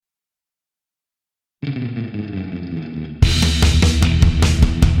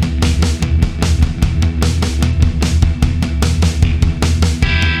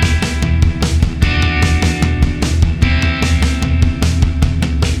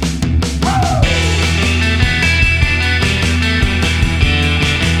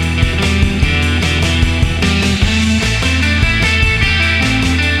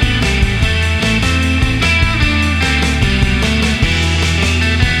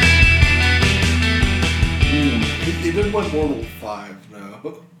Mortal 5 now.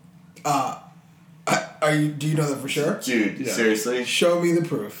 Do you know that for sure? Dude, yeah. Seriously? Show me the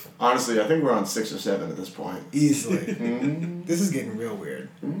proof. Honestly, I think we're on 6 or 7 at this point. Easily. This is getting real weird.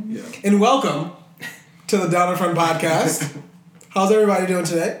 Yeah. And welcome to the Down in Front podcast. How's everybody doing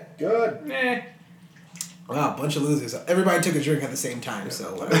today? Good. Wow, a bunch of losers. Everybody took a drink at the same time,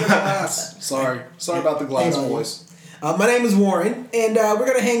 so whatever. Sorry about the glass, boys. My name is Warren, and we're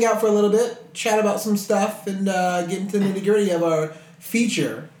going to hang out for a little bit, chat about some stuff, and get into the nitty-gritty of our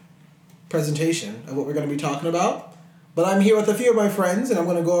feature presentation of what we're going to be talking about. But I'm here with a few of my friends, and I'm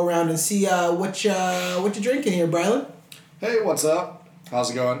going to go around and see what you drinking here, Brylan. Hey, what's up?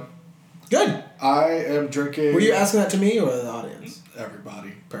 How's it going? Good. I am drinking... Were you asking that to me or the audience?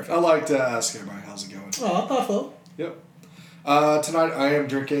 Everybody. Perfect. I like to ask everybody, how's it going? Oh, thoughtful. Yep. Tonight I am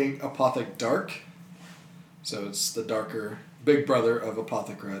drinking Apothic Dark. So it's the darker big brother of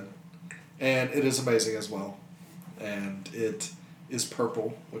Apothic Red. And it is amazing as well. And it is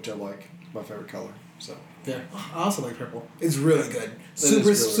purple, which I like. My favorite color. So yeah, I also like purple. It's really good.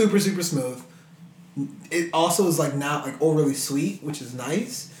 Super Smooth. It also is not overly sweet, which is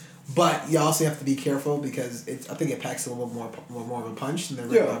nice. But you also have to be careful because I think it packs a little more of a punch than the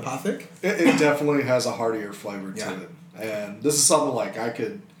regular Apothic. It definitely has a heartier flavor to it. And this is something I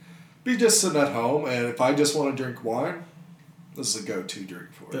could be just sitting at home, and if I just want to drink wine, this is a go-to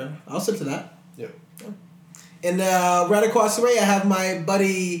drink for it. Yeah, I'll sip to that. Yep. And right across the way, I have my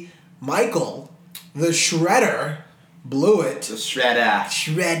buddy Michael, the Shredder, blew it. The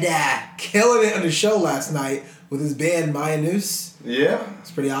Shredder, killing it on the show last night with his band Maya Noose. Yeah, it's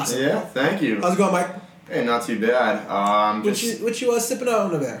pretty awesome. Yeah, thank you. How's it going, Mike? Hey, not too bad. What you sipping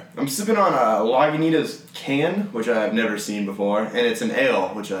on over there? I'm sipping on Lagunitas Can, which I've never seen before, and it's an ale,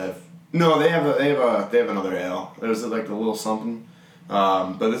 which I've. No, they have another ale. It was a little something,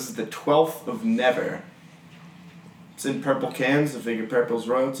 but this is the 12th of Never. It's in purple cans. I figure purple's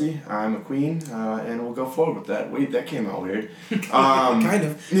royalty. I'm a queen, and we'll go forward with that. Wait, that came out weird. Kind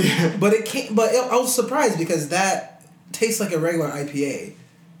of. Yeah. But I was surprised because that tastes like a regular IPA.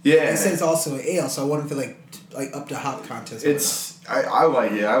 Yeah. It says it's also an ale, so I wonder if it up to hop contest. I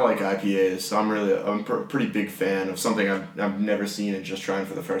like it. I like IPAs, so I'm a pretty big fan of something I've never seen and just trying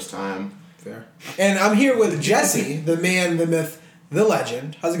for the first time. Fair. And I'm here with Jesse, the man, the myth, the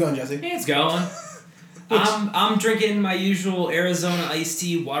legend. How's it going, Jesse? Hey, it's going. I'm drinking my usual Arizona iced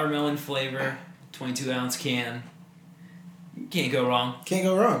tea, watermelon flavor, 22-ounce can. Can't go wrong. Can't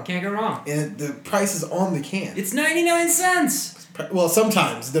go wrong. Can't go wrong. And the price is on the can. It's 99 cents. Well,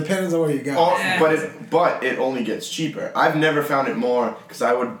 sometimes. Depends on where you go. But it only gets cheaper. I've never found it more because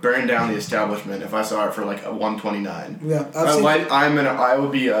I would burn down the establishment if I saw it for a $1.29. Yeah, I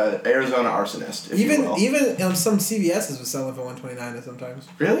would be an Arizona arsonist. Even some CVS's was selling for $1.29 sometimes.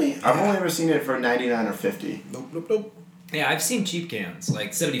 Really? Yeah. I've only ever seen it for $99 or $50. Nope. Yeah, I've seen cheap cans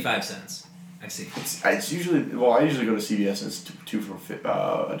 75 cents. I've seen. It's usually I usually go to CVS and it's two for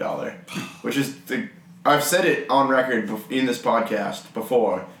 $1, which is I've said it on record in this podcast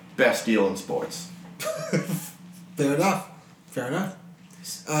before. Best deal in sports. Fair enough.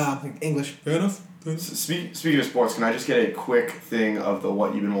 English. Fair enough. Speaking of sports, can I just get a quick thing of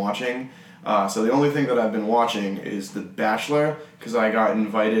what you've been watching? So the only thing that I've been watching is The Bachelor, because I got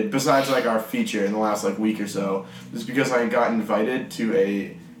invited, besides our feature in the last week or so, is because I got invited to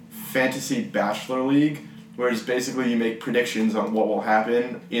a fantasy bachelor league, where it's basically you make predictions on what will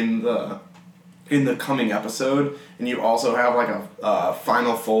happen in the coming episode, and you also have a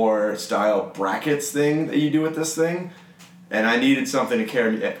Final Four style brackets thing that you do with this thing, and I needed something to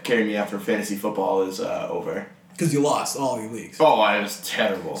carry me after fantasy football is over. Because you lost all your leagues. Oh, I was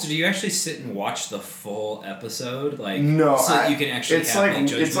terrible. So do you actually sit and watch the full episode? No, so that you can actually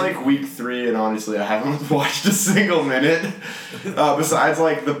judgment? It's week 3, and honestly, I haven't watched a single minute. Besides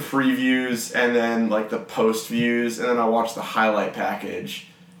the previews and then the post views, and then I watched the highlight package.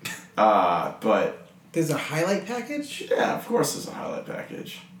 But there's a highlight package? Yeah, of course there's a highlight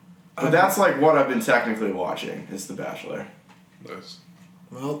package. But that's what I've been technically watching is The Bachelor. Nice.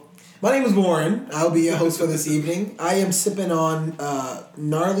 Well, my name is Warren. I'll be your host for this evening. I am sipping on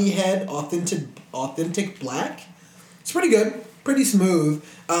Gnarly Head Authentic Black. It's pretty good. pretty smooth.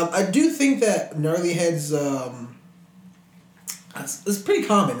 I do think that gnarly heads it's pretty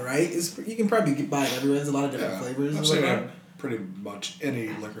common, right? You can probably buy it everywhere. There's a lot of different flavors. I've seen it in pretty much any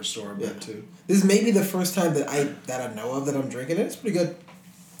liquor store I've been to. This is maybe the first time that I know of that I'm drinking it. It's pretty good.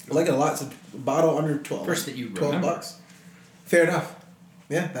 I like it a lot. It's a bottle under 12. First that you $12 remember. bucks. Fair enough.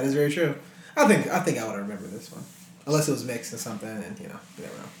 Yeah, that is very true. I think I would remember this one, unless it was mixed or something, and you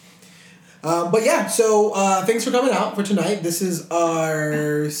never know. But yeah, so thanks for coming out for tonight. This is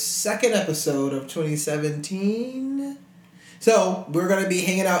our second episode of 2017. So we're gonna be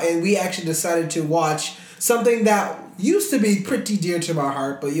hanging out, and we actually decided to watch something that used to be pretty dear to my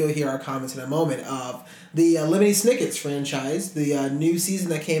heart, but you'll hear our comments in a moment, of the Lemony Snicket's franchise, the new season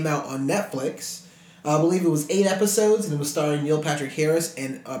that came out on Netflix. I believe it was 8 episodes, and it was starring Neil Patrick Harris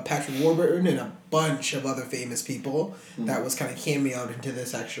and Patrick Warburton and a bunch of other famous people that was kind of cameoed into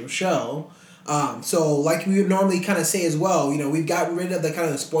this actual show. So like we would normally kind of say as well, we've gotten rid of the kind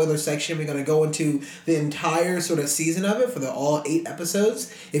of the spoiler section. We're going to go into the entire sort of season of it for the all 8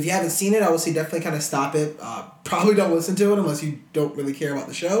 episodes. If you haven't seen it, I would say definitely kind of stop it. Probably don't listen to it unless you don't really care about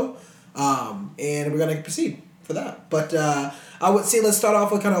the show. And we're going to proceed for that. But I would say let's start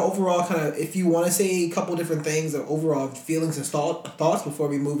off with kind of overall if you want to say a couple different things of overall feelings and thoughts before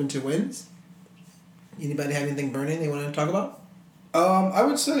we move into wins. Anybody have anything burning they want to talk about? I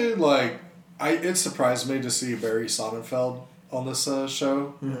would say it surprised me to see Barry Sonnenfeld on this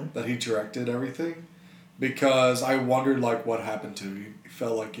show, that he directed everything, because I wondered what happened to him. He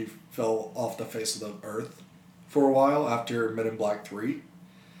felt like he fell off the face of the earth for a while after Men in Black 3.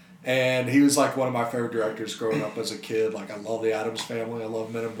 And he was one of my favorite directors growing up as a kid. I love The Addams Family. I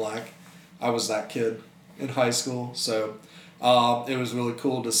love Men in Black. I was that kid in high school. So it was really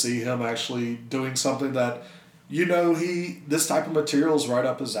cool to see him actually doing something that, this type of material is right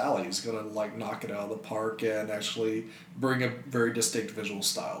up his alley. He's going to knock it out of the park and actually bring a very distinct visual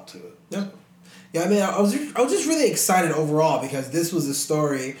style to it. Yeah. Yeah, I mean, I was just really excited overall because this was a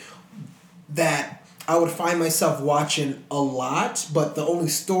story that I would find myself watching a lot, but the only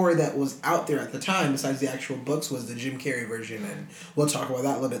story that was out there at the time, besides the actual books, was the Jim Carrey version, and we'll talk about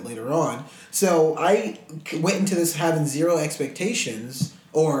that a little bit later on. So I went into this having zero expectations,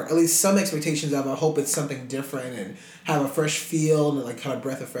 or at least some expectations of I hope it's something different and have a fresh feel and kind of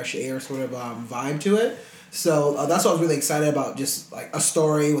breath of fresh air sort of vibe to it. So that's what I was really excited about, just a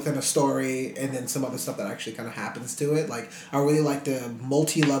story within a story, and then some other stuff that actually kind of happens to it. I really like the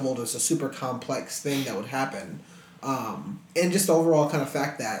multi-level, just a super complex thing that would happen. And just the overall kind of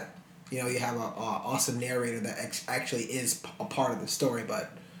fact that, you have an awesome narrator that actually is a part of the story,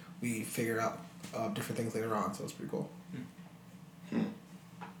 but we figured out different things later on, so it's pretty cool.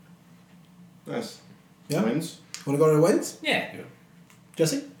 Nice. Yeah. Wins? Want to go to the wins? Yeah.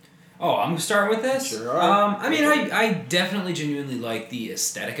 Jesse? Oh, I'm going to start with this? Sure are. I definitely genuinely like the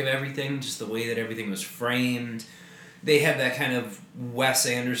aesthetic of everything, just the way that everything was framed. They have that kind of Wes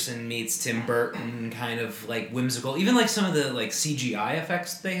Anderson meets Tim Burton kind of whimsical. Even some of the CGI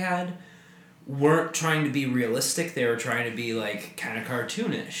effects they had weren't trying to be realistic. They were trying to be kind of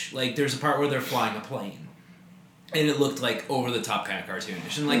cartoonish. There's a part where they're flying a plane. And it looked over the top kind of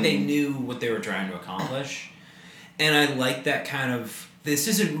cartoonish. And they knew what they were trying to accomplish. And I like that kind of, this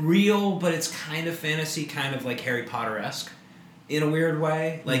isn't real, but it's kind of fantasy, kind of Harry Potter-esque in a weird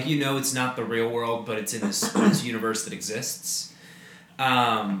way. It's not the real world, but it's in this universe that exists.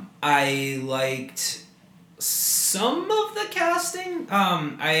 I liked some of the casting.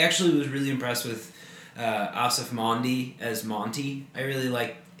 I actually was really impressed with Asif Mondi as Monty. I really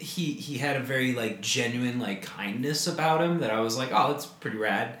liked he had a very genuine kindness about him that I was oh, that's pretty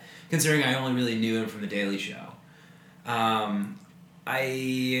rad, considering I only really knew him from The Daily Show.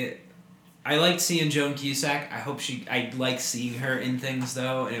 I liked seeing Joan Cusack. I like seeing her in things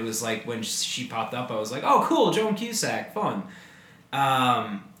though, and it was when she popped up, I was oh cool, Joan Cusack, fun.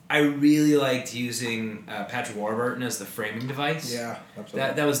 I really liked using Patrick Warburton as the framing device. Yeah,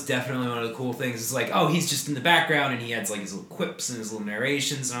 absolutely. That was definitely one of the cool things. It's he's just in the background and he has his little quips and his little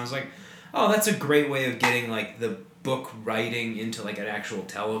narrations, and I was oh, that's a great way of getting the book writing into an actual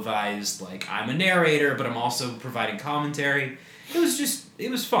televised I'm a narrator, but I'm also providing commentary. It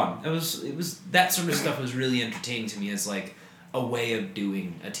was fun. It was that sort of stuff was really entertaining to me as a way of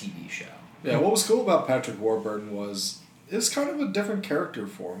doing a TV show. Yeah, what was cool about Patrick Warburton was it's kind of a different character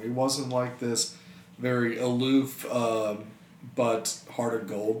for him. He wasn't this very aloof but heart of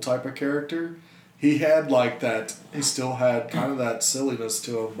gold type of character. He had that. He still had kind of that silliness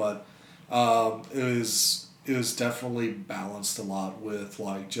to him, but it was definitely balanced a lot with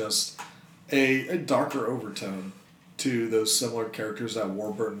just a darker overtone to those similar characters that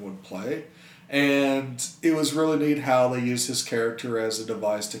Warburton would play. And it was really neat how they used his character as a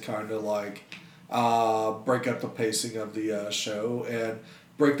device to kind of like break up the pacing of the show and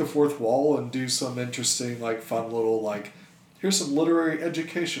break the fourth wall and do some interesting, like, fun little, like, here's some literary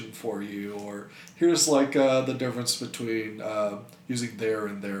education for you, or here's, like, the difference between using there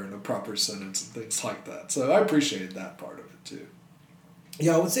and there in a proper sentence and things like that. So I appreciated that part of it, too.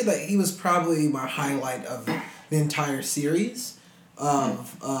 Yeah, I would say that he was probably my highlight of the entire series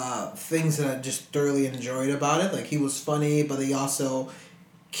of things that I just thoroughly enjoyed about it. Like, he was funny, but he also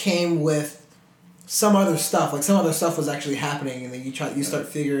came with some other stuff. Like, some other stuff was actually happening, and then you start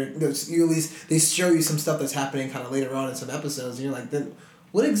figuring, you at least, they show you some stuff that's happening kind of later on in some episodes, and you're like, then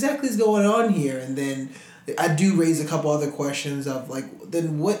what exactly is going on here? And then I do raise a couple other questions of, like,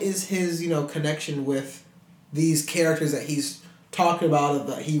 then what is his, connection with these characters that he's talking about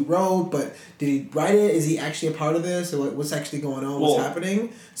that he wrote, but did he write it? Is he actually a part of this? Or what's actually going on? What's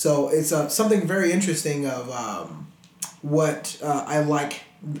happening? So it's something very interesting of what I like.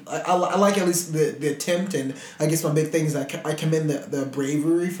 I like at least the attempt, and I guess my big thing is I commend the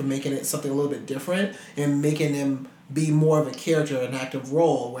bravery for making it something a little bit different and making him be more of a character, an active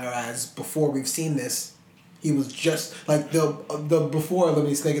role, whereas before we've seen this, he was just, like, the before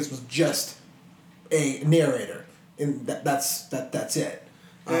Lemony Snickets was just a narrator. And that's it.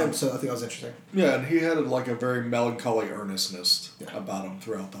 So I think that was interesting. Yeah, and he had like a very melancholy earnestness about him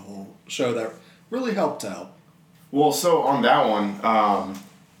throughout the whole show that really helped out. Well, so on that one,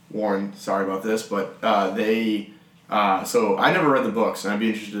 Warren, sorry about this, but so I never read the books, and I'd be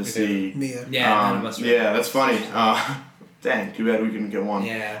interested to see. Me either. Yeah, none of us read yeah, that's funny. Dang, too bad we couldn't get one.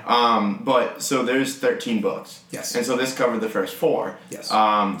 Yeah. But so there's 13 books. Yes. And so this covered the first 4. Yes.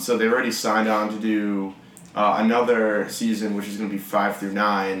 So they already signed on to do another season, which is going to be 5 through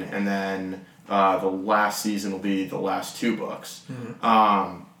 9, and then the last season will be the last 2 books.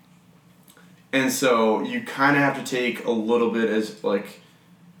 Mm-hmm. And so you kind of have to take a little bit as, like,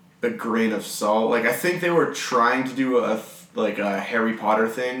 a grain of salt. Like, I think they were trying to do a Harry Potter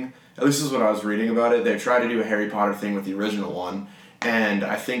thing. At least this is what I was reading about it. They tried to do a Harry Potter thing with the original one, and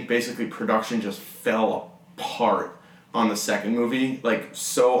I think basically production just fell apart on the second movie, like,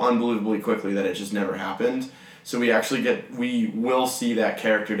 so unbelievably quickly that it just never happened. So we will see that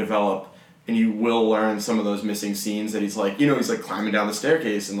character develop, and you will learn some of those missing scenes that he's like, he's like climbing down the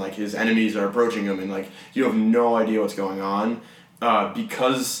staircase and, like, his enemies are approaching him, and, like, you have no idea what's going on.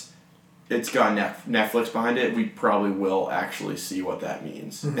 Because it's got Netflix behind it, we probably will actually see what that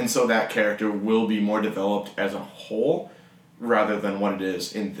means. Mm-hmm. And so that character will be more developed as a whole rather than what it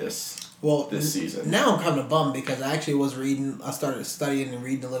is in this season. Now I'm kind of bummed because I actually I started studying and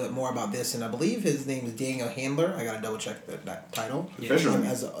reading a little bit more about this, and I believe his name is Daniel Handler. I gotta double check that title. The fisherman.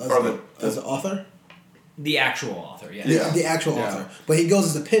 As an author? The actual author, yeah. The actual author. But he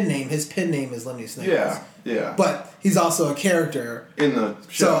goes as a pen name. His pen name is Lemony Snickets. Yeah. But he's also a character in the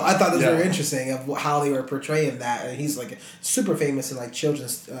show. So I thought that was very interesting of how they were portraying that. And he's, like, super famous in, like,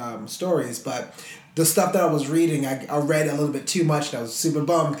 children's stories. But the stuff that I was reading, I read a little bit too much, and I was super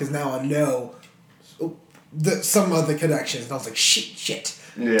bummed because now I know some of the connections. And I was like, shit.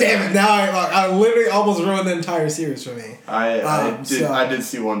 Yeah. Damn it! Now I literally almost ruined the entire series for me. I did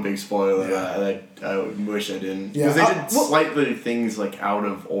see one big spoiler that I wish I didn't, because they did slightly things, like, out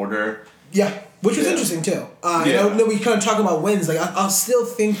of order. Yeah, which was interesting too. We kind of talk about wins. Like I'll still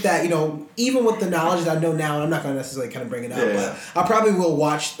think that even with the knowledge that I know now, and I'm not going to necessarily kind of bring it up, but I probably will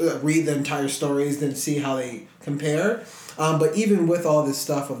read the entire stories, then see how they compare. But even with all this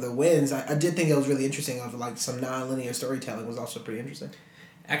stuff of the wins, I did think it was really interesting. Of, like, some non-linear storytelling was also pretty interesting.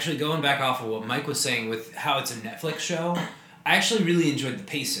 Actually, going back off of what Mike was saying with how it's a Netflix show, I actually really enjoyed the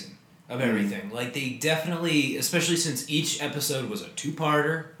pacing of everything. Like, they definitely, especially since each episode was a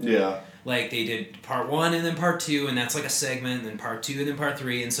 2-parter. Yeah. Like, they did part 1 and then part 2, and that's like a segment, and then part 2 and then part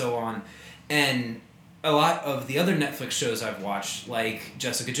 3, and so on. And a lot of the other Netflix shows I've watched, like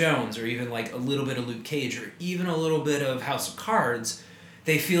Jessica Jones, or even, like, a little bit of Luke Cage, or even a little bit of House of Cards,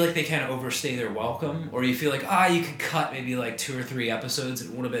 they feel like they kind of overstay their welcome, or you feel like, you could cut maybe, like, 2 or 3 episodes,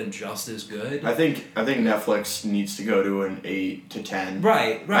 and it would have been just as good. I think Netflix needs to go to an 8 to 10.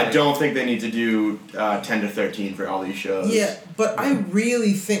 Right. I don't think they need to do 10 to 13 for all these shows. Yeah, but I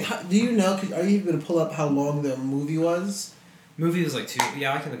really think... Do you know... Are you going to pull up how long the movie was? Movie was like 2...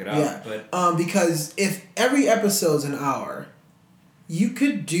 Yeah, I can look it up. Yeah, but because if every episode's an hour, you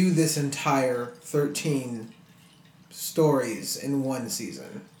could do this entire 13... stories in one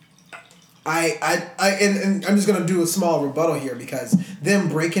season. And I'm just gonna do a small rebuttal here because them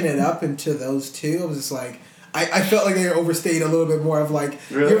breaking it up into those two, I was just like, I felt like they overstayed a little bit more of, like,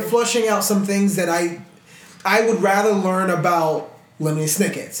 really? You're flushing out some things that I would rather learn about Lemony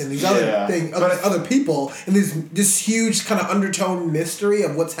Snickets and these Yeah. other people, and there's this huge kind of undertone mystery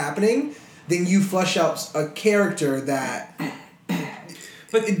of what's happening. Then you flesh out a character that,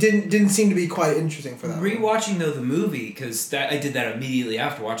 but it didn't seem to be quite interesting for that. Rewatching though the movie, because I did that immediately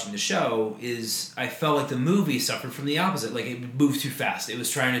after watching the show, is I felt like the movie suffered from the opposite. Like it moved too fast. It was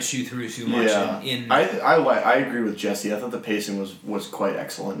trying to chew through too much. Yeah. I agree with Jesse. I thought the pacing was quite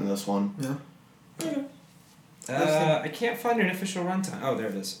excellent in this one. Yeah. Okay. I can't find an official runtime. Oh, there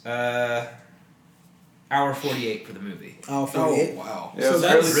it is. Hour 48 for the movie. Hour 48. Oh, wow. Yeah, So it's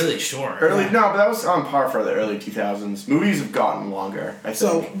that's really short. early. Yeah. No, but that was on par for the early 2000s. Movies have gotten longer. I think.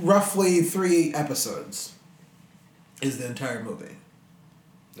 So roughly 3 episodes is the entire movie,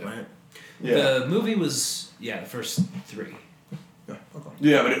 right? Yeah. The movie was the first 3.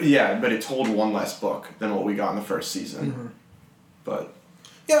 Yeah. Okay. But it told one less book than what we got in the first season. Mm-hmm. But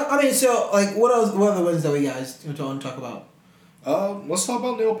Yeah, I mean, so like, what else? What other ones that we guys want to talk about? Let's talk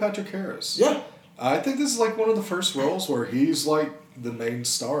about Neil Patrick Harris. Yeah. I think this is like one of the first roles where he's like the main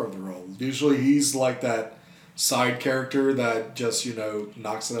star of the role. Usually he's like that side character that just,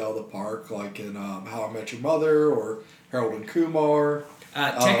 knocks it out of the park, like in How I Met Your Mother or Harold and Kumar.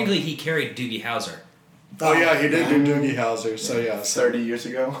 Technically, he carried Doogie Howser. Oh yeah, he did do Doogie Howser, so yeah. So 30 years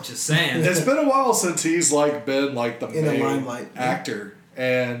ago. Just saying. it's been a while since he's like been like the In the main limelight. actor.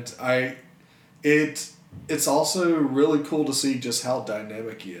 And it's also really cool to see just how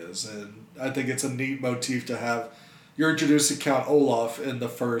dynamic he is, and I think it's a neat motif to have. You're introduced to Count Olaf in the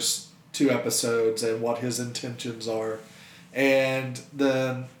first 2 episodes and what his intentions are, and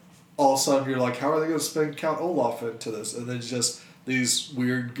then all of a sudden you're like, how are they going to spin Count Olaf into this? And then just these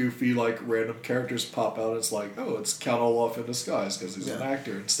weird, goofy, like random characters pop out. And it's like, oh, it's Count Olaf in disguise because he's an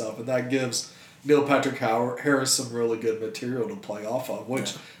actor and stuff, and that gives Neil Patrick Harris some really good material to play off of,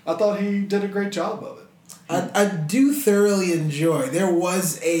 which I thought he did a great job of it. I do thoroughly enjoy. There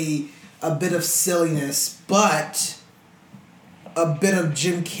was a bit of silliness, but a bit of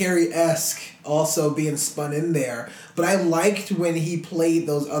Jim Carrey-esque also being spun in there. But I liked when he played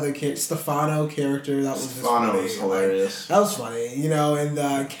those other characters. Stefano character, that was just Stefano funny. was hilarious. That was funny,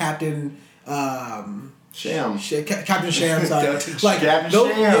 and Captain... Sham. Captain Sham, sorry. Captain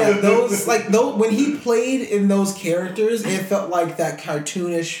those, Sham. Yeah, those when he played in those characters, it felt like that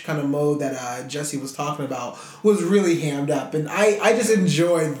cartoonish kind of mode that Jesse was talking about was really hammed up, and I just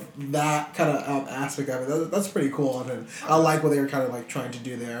enjoyed that kind of aspect of it. That's pretty cool, and I like what they were kind of like trying to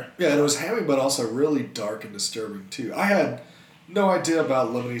do there. Yeah, and it was hammy, but also really dark and disturbing too. I had no idea about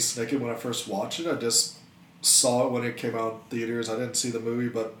Lemony Snicket when I first watched it. I just saw it when it came out in theaters. I didn't see the movie,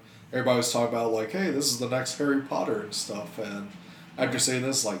 but everybody was talking about like, hey, this is the next Harry Potter and stuff. And after seeing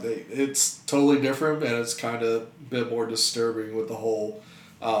this, like, it's totally different, and it's kind of a bit more disturbing with the whole,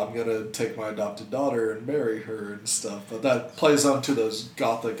 I'm gonna take my adopted daughter and marry her and stuff. But that plays onto those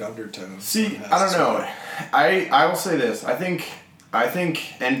gothic undertones. See, I don't know. I will say this. I think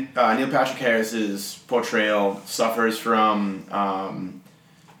Neil Patrick Harris's portrayal suffers from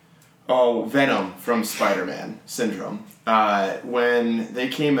Venom from Spider-Man syndrome. When they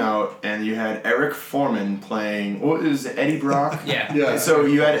came out and you had Eric Foreman playing, what was it, Eddie Brock? Yeah. So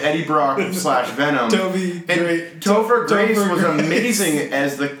you had Eddie Brock / Venom. Toby, And great. Topher Grace Topher was Grace. amazing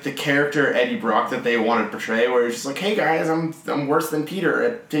as the character Eddie Brock that they wanted to portray, where he's just like, hey guys, I'm worse than Peter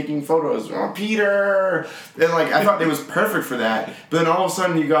at taking photos. Oh, Peter! And like, I thought it was perfect for that. But then all of a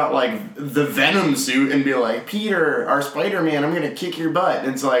sudden you got like the Venom suit and be like, Peter, our Spider-Man, I'm gonna kick your butt.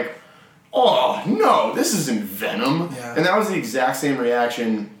 And it's like, oh no, this isn't Venom. Yeah. And that was the exact same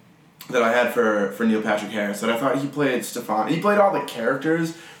reaction that I had for Neil Patrick Harris. That I thought he played Stefan. He played all the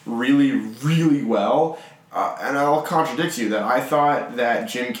characters really, really well. And I'll contradict you that I thought that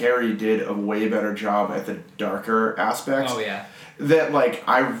Jim Carrey did a way better job at the darker aspects. Oh yeah. That like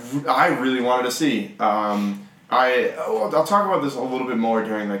I really wanted to see. I'll talk about this a little bit more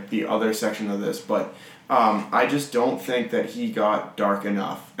during like the other section of this, but. I just don't think that he got dark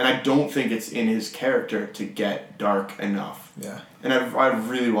enough. And I don't think it's in his character to get dark enough. Yeah. And I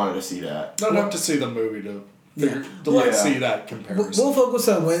really wanted to see that. Not enough to see the movie to Yeah. see that comparison. We'll focus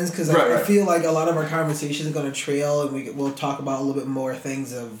on wins because Right, I right. feel like a lot of our conversation is going to trail, and we'll talk about a little bit more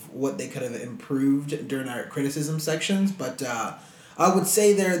things of what they could have improved during our criticism sections. But I would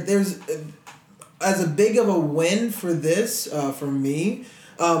say there's as a big of a win for this for me.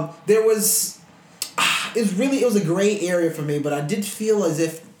 There was. It was a gray area for me, but I did feel as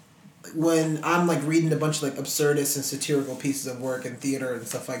if when I'm like reading a bunch of like absurdist and satirical pieces of work in theater and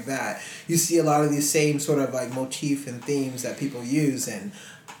stuff like that, you see a lot of these same sort of like motif and themes that people use, and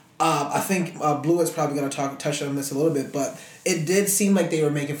I think Blewet's probably going to touch on this a little bit, but it did seem like they were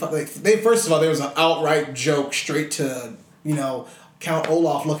making fun. Like first of all, there was an outright joke straight to Count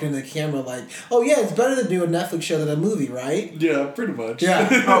Olaf looking in the camera like, oh yeah, it's better to do a Netflix show than a movie, right? Yeah, pretty much. Yeah.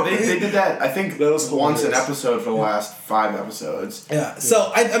 Oh, they did that. I think That was once an hilarious. episode for the last 5 episodes. Yeah.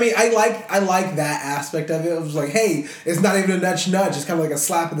 So I mean I like that aspect of it. It was like, hey, it's not even a nudge. It's kind of like a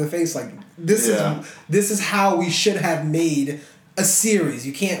slap in the face. Like this is how we should have made a series.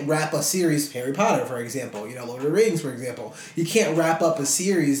 You can't wrap a series. Harry Potter, for example. Lord of the Rings, for example. You can't wrap up a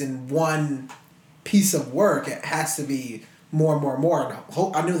series in one piece of work. It has to be more and more and more.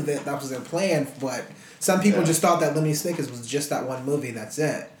 And I knew that was their plan, but some people just thought that Lemony Snicket was just that one movie and that's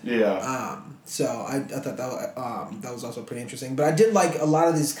it. Yeah. So I thought that was also pretty interesting. But I did like a lot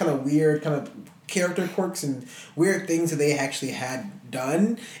of these kind of weird kind of character quirks and weird things that they actually had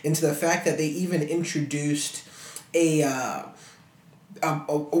done, into the fact that they even introduced a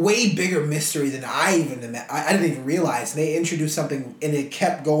way bigger mystery than I didn't even realize. And they introduced something, and it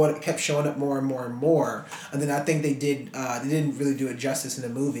kept going. It kept showing up more and more and more. And then I think they didn't really do it justice in the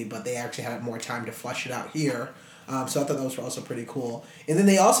movie, but they actually had more time to flesh it out here. So I thought those were also pretty cool. And then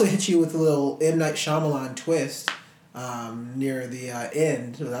they also hit you with a little M. Night Shyamalan twist near the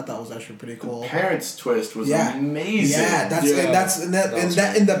end. So I thought was actually pretty cool. The parents' twist was amazing. Yeah,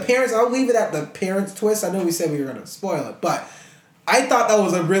 and the parents. I'll leave it at the parents' twist. I know we said we were gonna spoil it, but I thought that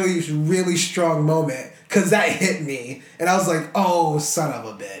was a really, really strong moment, because that hit me, and I was like, "Oh, son of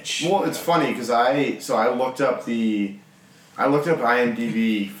a bitch!" Well, it's funny because I looked up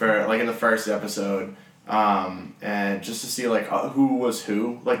IMDb for like in the first episode, and just to see like who was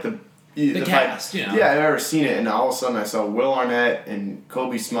who, like the cast. Yeah, I've never seen it, and all of a sudden I saw Will Arnett and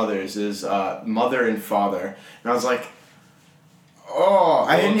Kobe Smulders as mother and father, and I was like, oh,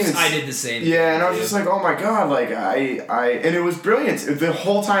 I didn't even. I did the same. Yeah, and I was just like, oh my god, like and it was brilliant. The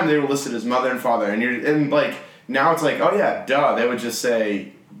whole time they were listed as mother and father, and like now it's like, oh yeah, duh, they would just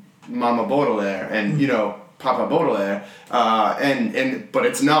say Mama Baudelaire and Papa Baudelaire, but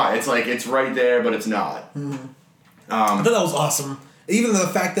it's not. It's like it's right there, but it's not. Mm-hmm. I thought that was awesome. Even the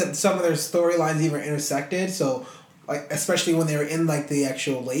fact that some of their storylines even intersected. So, like especially when they were in like the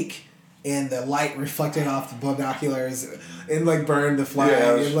actual lake, and the light reflecting off the binoculars and like burned the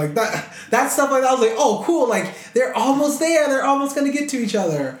flag, and like that stuff like that. I was like, oh cool, like they're almost there. They're almost gonna get to each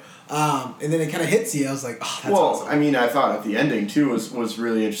other. And then it kind of hits you. I was like, oh, that's awesome. I mean, I thought at the ending too was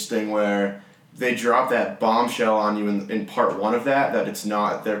really interesting, where they drop that bombshell on you in part 1 of that it's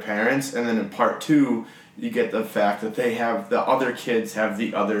not their parents, and then in part 2 you get the fact that the other kids have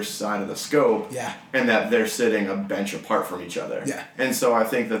the other side of the scope, and that they're sitting a bench apart from each other. Yeah. And so I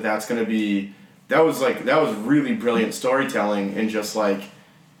think that's going to be that was really brilliant storytelling, and just like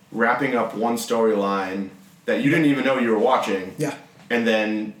wrapping up one storyline that you didn't even know you were watching. Yeah. And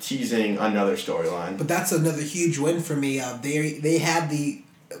then teasing another storyline. But that's another huge win for me. They had the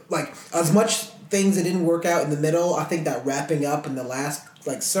as much things that didn't work out in the middle. I think that wrapping up in the last,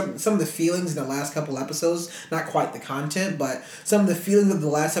 like some of the feelings in the last couple episodes, not quite the content, but some of the feelings of the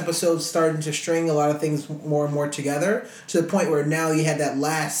last episode starting to string a lot of things more and more together, to the point where now you had that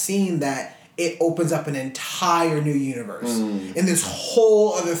last scene that it opens up an entire new universe. And this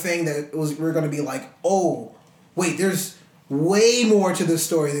whole other thing that we're going to be like, oh, wait, there's way more to the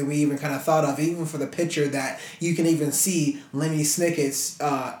story than we even kind of thought of, even for the picture that you can even see Lemony Snicket's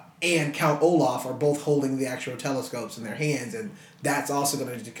and Count Olaf are both holding the actual telescopes in their hands, and that's also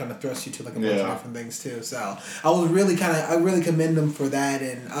going to kind of thrust you to like a bunch of different things too. So I really commend them for that,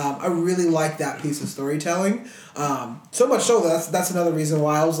 and I really like that piece of storytelling. So much so that's another reason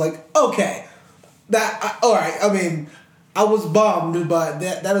why I was like, okay, all right. I mean, I was bummed, but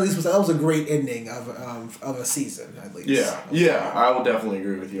that at least was a great ending of a season, at least. Yeah, I will definitely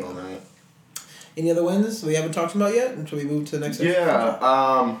agree with you on that. Any other wins we haven't talked about yet until we move to the next episode?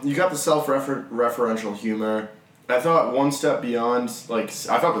 Yeah, you got the self-referential humor. I thought one step beyond, I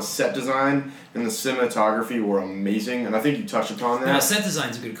thought the set design and the cinematography were amazing, and I think you touched upon that. Now, set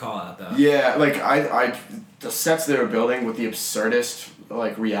design's a good call out, though. Yeah, the sets they were building with the absurdist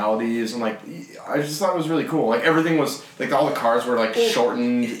realities, and I just thought it was really cool. Like everything was all the cars were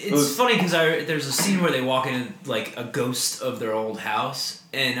shortened. It's funny because there's a scene where they walk in a ghost of their old house,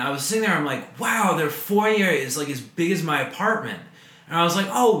 and I was sitting there. I'm like, wow, their foyer is as big as my apartment, and I was like,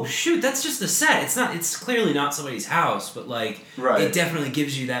 oh shoot, that's just a set. It's clearly not somebody's house, but it definitely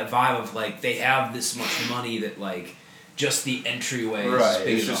gives you that vibe of they have this much money that just the entryway is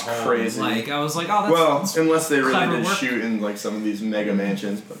big it's as just a home. crazy. I was like, oh, that's unless they really did work. shoot in some of these mega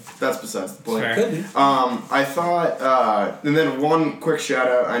mansions, but that's besides the point. Could be. I thought, and then one quick shout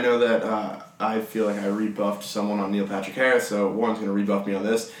out. I know that I feel like I rebuffed someone on Neil Patrick Harris, so Warren's gonna rebuff me on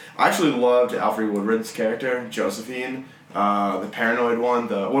this. I actually loved Alfred Woodward's character, Josephine, the paranoid one.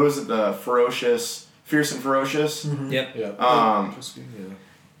 The ferocious Fierce and Ferocious. Yep. Yeah.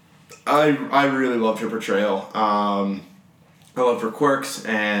 I really loved her portrayal. I loved her quirks,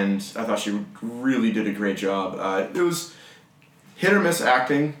 and I thought she really did a great job. It was hit or miss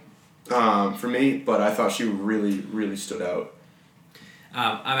acting for me, but I thought she really, really stood out.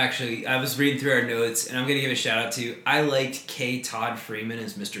 I was reading through our notes, and I'm going to give a shout out to, I liked K. Todd Freeman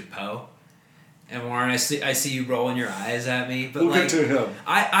as Mr. Poe. And Warren, I see you rolling your eyes at me, but We'll like, get to him.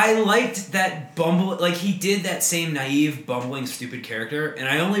 I liked that he did that same naive, bumbling, stupid character, and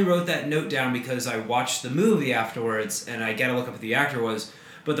I only wrote that note down because I watched the movie afterwards, and I gotta look up who the actor was,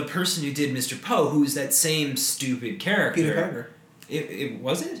 but the person who did Mr. Poe, who's that same stupid character... Peter Parker.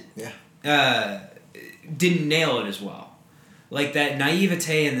 Was it? Yeah. Didn't nail it as well. Like, that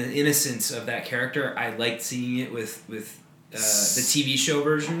naivete and the innocence of that character, I liked seeing it with the TV show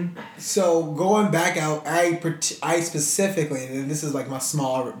version. So going back out, I specifically, and this is like my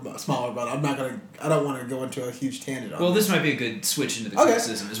smaller, but I don't want to go into a huge tangent on. Well, this might be a good switch into the Okay.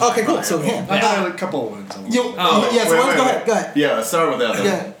 criticism. Is Okay, cool. what So I yeah, I had a couple of wins. so go ahead. Yeah, let's start with that. Then.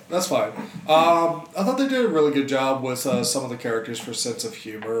 Yeah. That's fine. I thought they did a really good job with some of the characters for sense of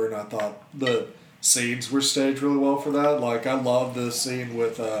humor, and I thought the scenes were staged really well for that. Like, I love the scene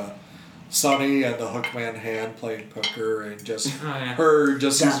with Sonny and the Hookman hand playing poker, and just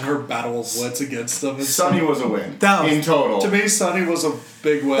using her battle of wits against them. And Sonny stuff. was a win That was- in total. To me, Sonny was a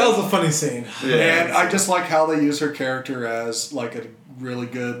big win. That was a funny scene. Yeah. And I just like how they use her character as like a really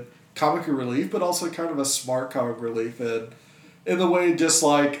good comic relief, but also kind of a smart comic relief. And in the way, just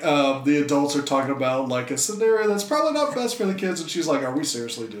like the adults are talking about like a scenario that's probably not best for the kids, and she's like, "Are we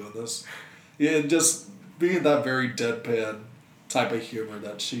seriously doing this?" Yeah, just being that very deadpan type of humor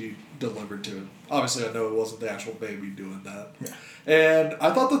that she delivered to it. Obviously, I know it wasn't the actual baby doing that. Yeah. And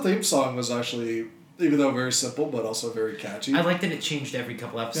I thought the theme song was actually, even though very simple, but also very catchy. I liked that it changed every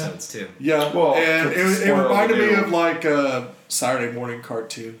couple episodes, too. Yeah, Well, and it spoil reminded the me new- of like a Saturday morning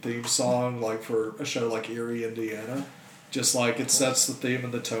cartoon theme song, like for a show like Erie, Indiana. Just like it sets the theme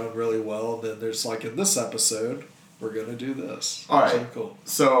and the tone really well. And then there's like, in this episode, we're going to do this. All right. So cool.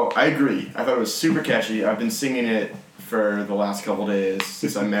 So I agree. I thought it was super catchy. I've been singing it for the last couple days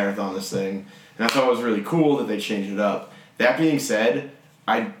since I marathon this thing, and I thought it was really cool that they changed it up. That being said,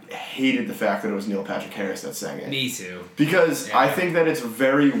 I hated the fact that it was Neil Patrick Harris that sang it. Me too. Because Yeah. I think that it's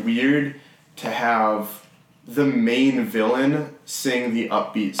very weird to have the main villain sing the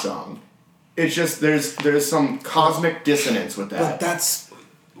upbeat song. It's just there's some cosmic dissonance with that. But that's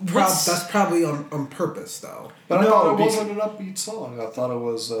probably on purpose though. But I No, thought it because- wasn't an upbeat song. I thought it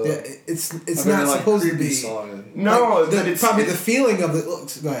was Yeah, it's a very, not like, supposed to creepy be. song. No, like, but it's probably the feeling of the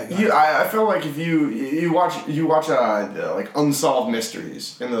looks. Go ahead. I feel like if you watch like Unsolved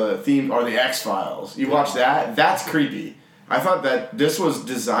Mysteries in the theme or the X-Files, you watch that's creepy. I thought that this was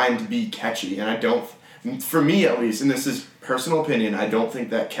designed to be catchy, and I don't, for me at least, and this is personal opinion, I don't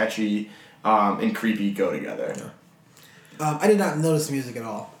think that catchy and creepy go together. Yeah. I did not notice the music at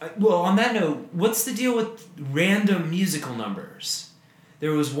all. Well, on that note, what's the deal with random musical numbers?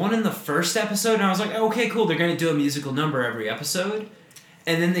 There was one in the first episode, and I was like, okay, cool, they're going to do a musical number every episode.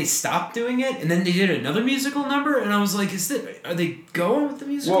 And then they stopped doing it, and then they did another musical number, and I was like, are they going with the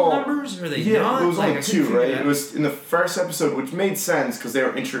musical numbers, or are they not? It was like, only I couldn't two, figure right? it out. It was in the first episode, which made sense because they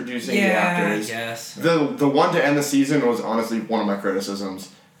were introducing the I actors. guess. The one to end the season was honestly one of my criticisms.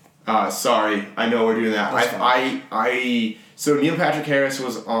 Sorry, I know we're doing that. So Neil Patrick Harris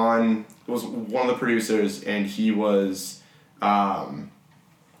was one of the producers, and he was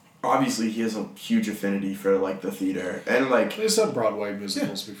obviously he has a huge affinity for like the theater, and like He's done Broadway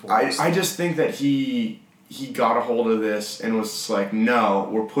musicals before. I just think that he got a hold of this and was just like, no,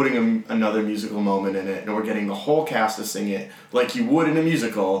 we're putting another musical moment in it, and we're getting the whole cast to sing it like you would in a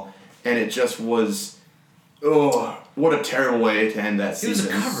musical, and it just was, what a terrible way to end that It was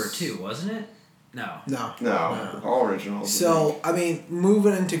season. a cover, too, wasn't it? No. No, all originals. So I mean,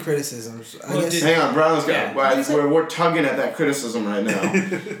 moving into criticisms, I Well, guess. Hang on, Bryland's Yeah. we're tugging at that criticism right now.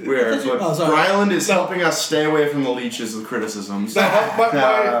 Oh, sorry. Bryland is helping us stay away from the leeches of criticisms. No,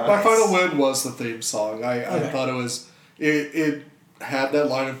 my final win was the theme song. I Okay. thought it had that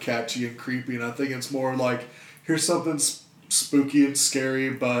line of catchy and creepy, and I think it's more like, here's something spooky and scary,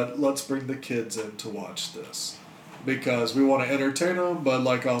 but let's bring the kids in to watch this. Because we want to entertain them, but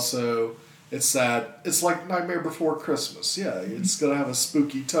like also, it's like Nightmare Before Christmas. Yeah, it's going to have a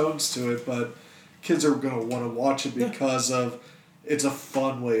spooky tones to it, but kids are going to want to watch it because of it's a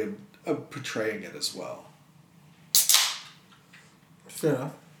fun way of portraying it as well. Fair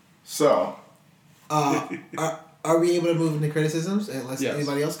enough. So, Are we able to move into criticisms unless Yes.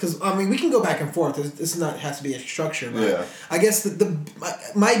 anybody else? Because I mean, we can go back and forth. This is not has to be a structure. But Yeah. I guess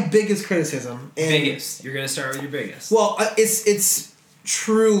my biggest criticism. And, Biggest. You're gonna start with your biggest. Well, it's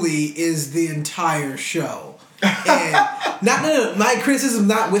truly is the entire show, and no. My criticism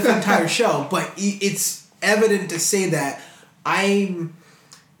not with the entire show, but it's evident to say that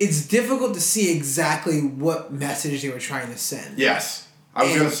It's difficult to see exactly what message they were trying to send. Yes. I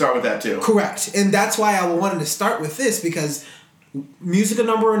was going to start with that too. Correct. And that's why I wanted to start with this, because musical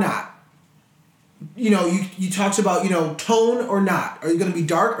number or not, you talked about, tone or not. Are you going to be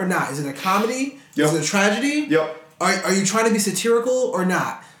dark or not? Is it a comedy? Yep. Is it a tragedy? Yep. Are you trying to be satirical or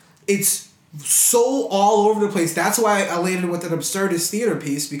not? It's so all over the place. That's why I landed with an absurdist theater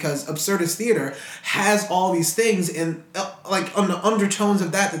piece, because absurdist theater has all these things, and like on the undertones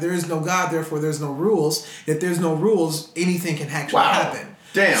of that there is no God, therefore there's no rules. If there's no rules, anything can actually happen.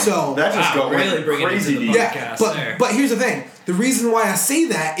 Damn. So that just wow, got really bringing it crazy into the deep. yeah, podcast there. but here's the thing. The reason why I say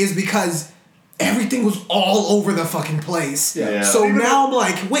that is because everything was all over the fucking place. Yeah. So now I'm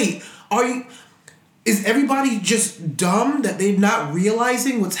like, wait, is everybody just dumb that they're not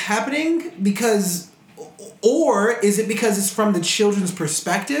realizing what's happening? Or is it because it's from the children's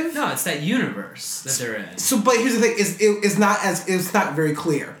perspective? No, it's that universe that they're in. So, but here's the thing: it's not very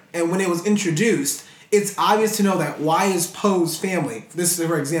clear. And when it was introduced, it's obvious to know that why is Poe's family? This is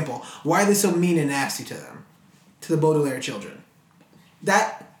for example. Why are they so mean and nasty to them, to the Baudelaire children?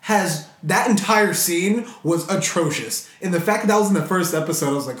 That entire scene was atrocious, and the fact that was in the first episode,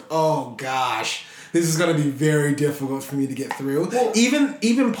 I was like, oh gosh. This is gonna be very difficult for me to get through. Well,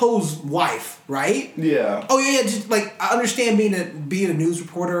 even Poe's wife, right? Yeah. Oh yeah. Just like I understand being a news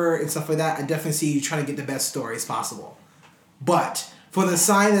reporter and stuff like that. I definitely see you trying to get the best stories possible. But for the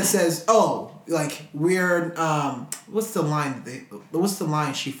sign that says, "Oh, like we're what's the line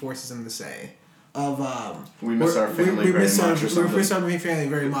she forces him to say? We miss our family very much or something. We miss our family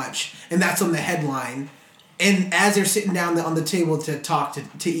very much, and that's on the headline. And as they're sitting down on the table to talk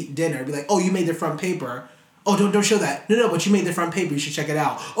to eat dinner, be like, "Oh, you made the front paper. Oh, don't show that. No, but you made the front paper. You should check it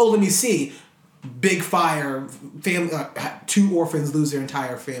out. Oh, let me see. Big fire. Family. 2 orphans lose their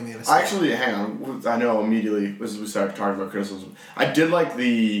entire family." Actually, hang on. I know immediately as we started talking about criticism, I did like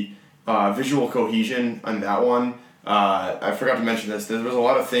the visual cohesion on that one. I forgot to mention this. There was a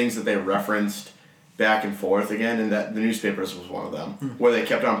lot of things that they referenced back and forth again, and that the newspapers was one of them, where they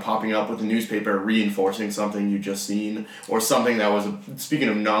kept on popping up with the newspaper reinforcing something you just seen, or something that was, speaking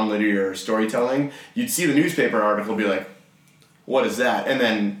of non-linear storytelling, you'd see the newspaper article be like, what is that? And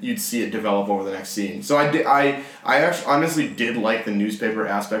then you'd see it develop over the next scene. So I actually honestly did like the newspaper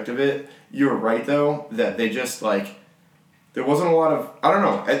aspect of it. You're right though, that they just like, there wasn't a lot of, I don't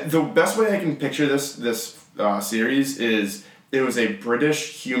know, the best way I can picture this series is it was a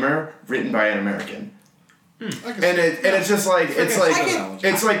British humor written by an American. And it's just like it's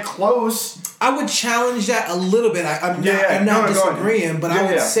like close. I would challenge that a little bit. I'm not disagreeing, but I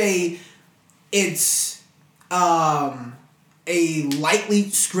would say it's a lightly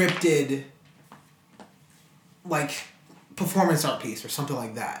scripted like performance art piece or something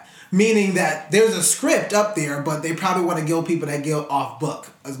like that. Meaning that there's a script up there, but they probably want to go people that go off book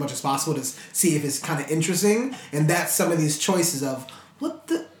as much as possible to see if it's kind of interesting. And that's some of these choices of what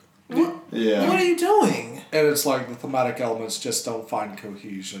are you doing? And it's like the thematic elements just don't find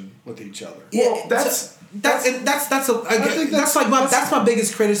cohesion with each other. Yeah, that's my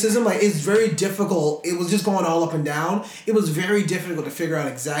biggest criticism. Like, it's very difficult. It was just going all up and down. It was very difficult to figure out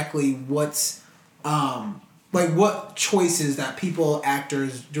exactly what's what choices that people,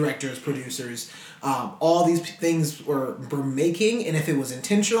 actors, directors, producers, all these things were making, and if it was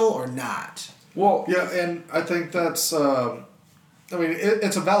intentional or not. Well, yeah, and I think that's,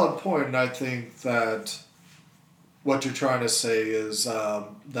 it's a valid point, and I think that what you're trying to say is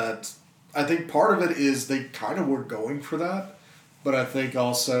that I think part of it is they kind of were going for that, but I think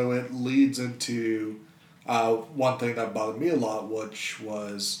also it leads into one thing that bothered me a lot, which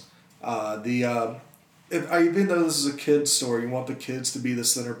was even though this is a kid's story, you want the kids to be the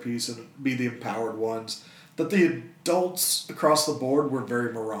centerpiece and be the empowered ones, that the adults across the board were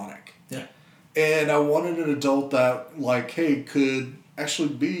very moronic. Yeah. And I wanted an adult that, could actually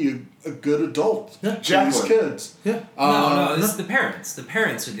be a good adult to these kids. Yeah. No, this is the parents. The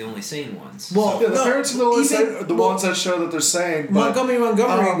parents are the only sane ones. Well, the parents are the ones that show that they're sane. But,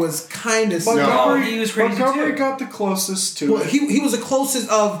 Montgomery was kind of... He was crazy Montgomery too. got the closest to it. He was the closest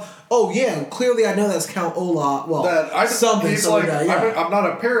of... Oh yeah, clearly I know that's Count Olaf. Well, he's like, that, yeah. I'm not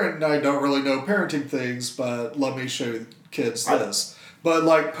a parent and I don't really know parenting things, but let me show kids this.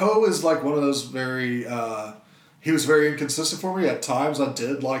 But Poe is one of those very. He was very inconsistent for me at times. I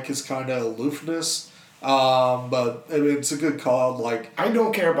did like his kind of aloofness. But I mean, it's a good call. Like I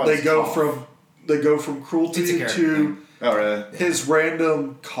don't care about. they his go cough. from cruelty It's a character to thing. Oh really? his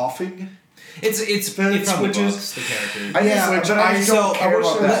random coughing. It's from Fits, the which is- books, the character. Yeah, but I just don't care wish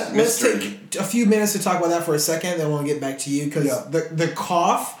about there that Let's mystery. take a few minutes to talk about that for a second, then we'll get back to you because Yeah. the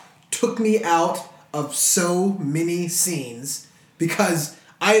cough took me out of so many scenes because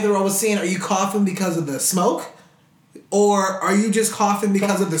either I was saying, are you coughing because of the smoke? Or are you just coughing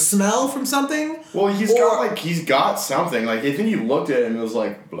because of the smell from something? Well, he's got something. Like I think he looked at it and it was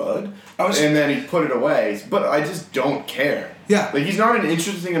like blood, and then he put it away. But I just don't care. Yeah. Like he's not an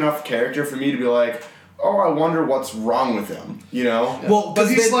interesting enough character for me to be like, oh, I wonder what's wrong with him. You know? Well, But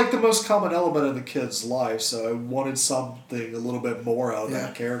he's then- like the most common element in the kid's life, so I wanted something a little bit more out of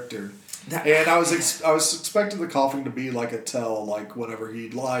that character. And I was expecting the coughing to be like a tell, like whenever he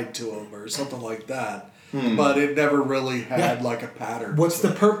lied to him or something like that. But it never really had like a pattern. What's to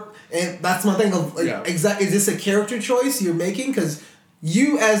the it. And that's my thing of like, Yeah. is this a character choice you're making? Because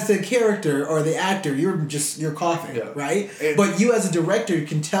you as the character or the actor, you're coughing, Yeah. right? And- but you as a director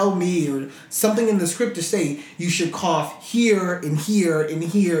can tell me or something in the script to say you should cough here and here and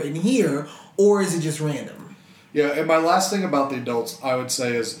here and here, or is it just random? Yeah, and my last thing about the adults, I would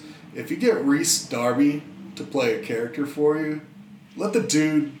say, is if you get Reese Darby to play a character for you, let the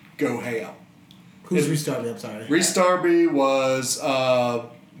dude go ham. Who's It- restarting? I'm sorry. Reese Darby was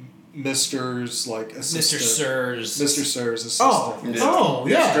Mr.'s like assistant. Mr. Sirs. Mr. Sir's assistant. Oh,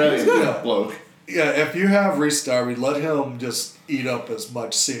 The yeah, Australian he's good. Yeah. bloke. Yeah, if you have Reese Darby, let him just eat up as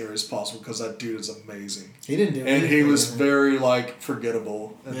much scenery as possible because that dude is amazing. He didn't do And he anything. was very like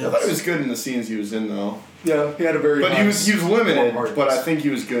forgettable. And Yeah. I thought he was good in the scenes he was in though. yeah, he had a very. But nice, he was limited. warm-hearted- But I think he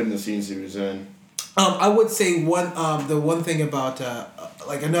was good in the scenes he was in. I would say the one thing about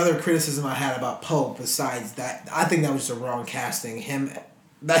like another criticism I had about Pope besides that I think that was just a wrong casting him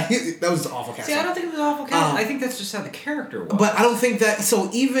that was awful casting. See, I don't think it was awful casting. Um, I think that's just how the character was. But I don't think that so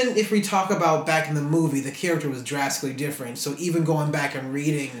even if we talk about back in the movie the character was drastically different so even going back and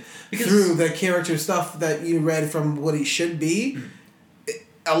reading Because- through the character stuff that you read from what he should be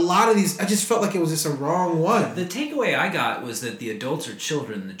a lot of these I just felt like it was just a wrong one. the takeaway I got was that the adults are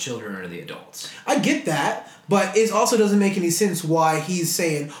children, the children are the adults. I get that, but it also doesn't make any sense why he's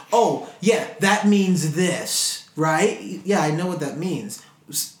saying, "Oh, yeah, that means this," right? Yeah, I know what that means.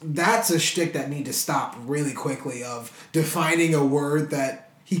 That's a shtick that need to stop really quickly of defining a word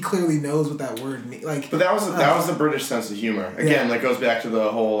that he clearly knows what that word means. Like, But that was the British sense of humor. Again, Yeah. that goes back to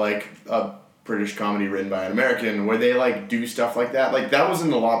the whole like British comedy written by an American where they like do stuff like that. Like that was in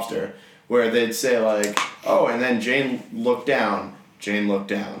The Lobster where they'd say like, "Oh, and then Jane looked down. Jane looked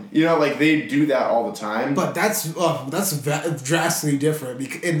down." You know, like they do that all the time. but that's drastically different.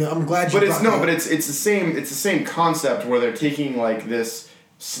 And I'm glad you. But it's brought no, that but up. it's the same concept where they're taking like this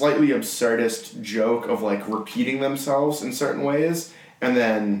slightly absurdist joke of like repeating themselves in certain ways and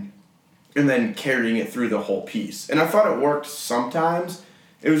then carrying it through the whole piece. And I thought it worked sometimes.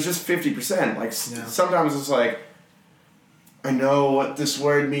 It was just 50%. Like Yeah. sometimes it's like I know what this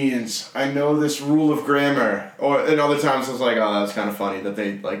word means. I know this rule of grammar. And other times I was like, oh, that's kind of funny that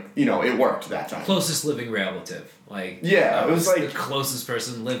they like, you know, it worked that time. Closest living relative. Like, Yeah, that it was like- the closest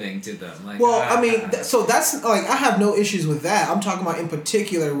person living to them. Like, Well, I mean, so that's like I have no issues with that. I'm talking about in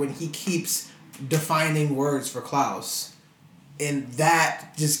particular when he keeps defining words for Klaus, and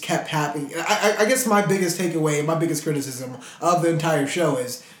that just kept happening. I guess my biggest takeaway, my biggest criticism of the entire show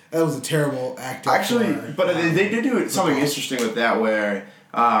is that was a terrible actor. Actually, for, but they did do something interesting with that where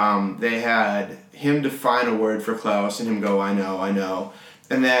they had him define a word for Klaus and him go, I know.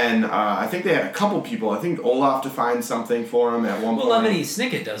 And then I think they had a couple people. I think Olaf defined something for him at one Well, point. Lemony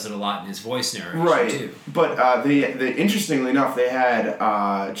Snicket does it a lot in his voice narration, Right. too. But they interestingly enough, they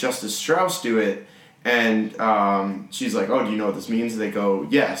had Justice Strauss do it. And she's like, oh, do you know what this means? They go,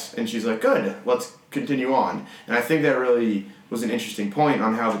 yes. And she's like, good, let's continue on. And I think that really was an interesting point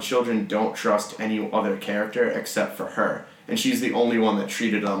on how the children don't trust any other character except for her. And she's the only one that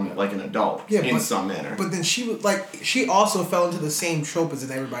treated them like an adult in some manner. But then she also fell into the same trope as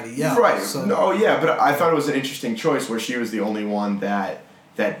everybody else. Right. So. No, yeah, but I thought it was an interesting choice where she was the only one that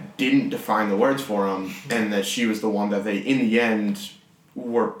didn't define the words for him, and that she was the one that they, in the end,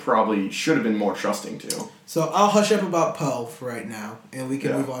 should have been more trusting to. So I'll hush up about Poe for right now, and we can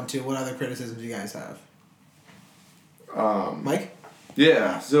Yeah. move on to what other criticisms you guys have. Mike?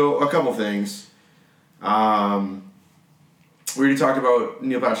 Yeah, so a couple things. We already talked about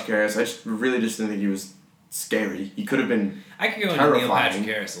Neil Patrick Harris. I really just didn't think he was scary. He could have been I could go into Neil terrifying. Patrick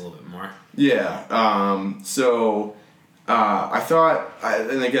Harris a little bit more. Yeah. I thought,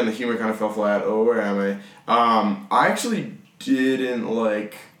 and again, the humor kind of fell flat. Oh, where am I? I actually didn't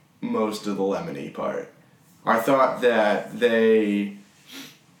like most of the Lemony part. I thought that it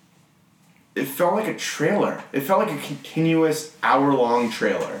felt like a trailer. It felt like a continuous hour-long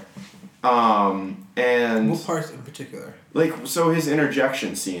trailer. And What parts in particular? like, so his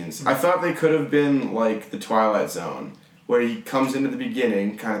interjection scenes, I thought they could have been like the Twilight Zone, where he comes into the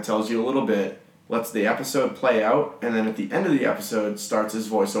beginning, kind of tells you a little bit, lets the episode play out, and then at the end of the episode starts his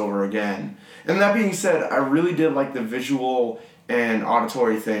voiceover again. And that being said, I really did like the visual and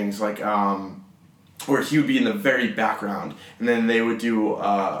auditory things, like where he would be in the very background, and then they would do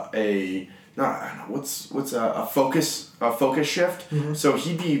a focus shift. Mm-hmm. So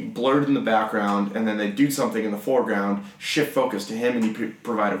he'd be blurred in the background, and then they'd do something in the foreground, shift focus to him, and he'd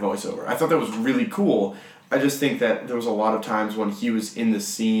provide a voiceover. I thought that was really cool. I just think that there was a lot of times when he was in the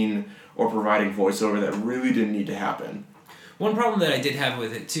scene or providing voiceover that really didn't need to happen. One problem that I did have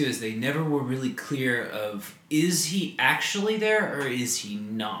with it too is they never were really clear of, is he actually there or is he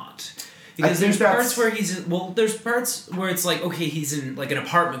not? Because there's parts where there's parts where it's like, okay, he's in like an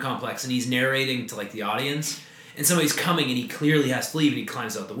apartment complex and he's narrating to like the audience, and somebody's coming and he clearly has to leave and he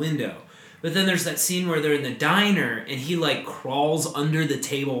climbs out the window. But then there's that scene where they're in the diner and he like crawls under the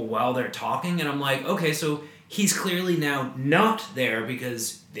table while they're talking, and I'm like, okay, so he's clearly now not there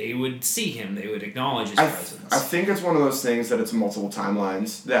because they would see him, they would acknowledge his presence. I think it's one of those things that it's multiple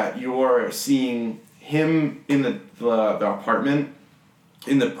timelines, that you're seeing him in the apartment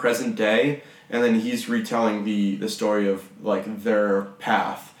in the present day, and then he's retelling the story of like their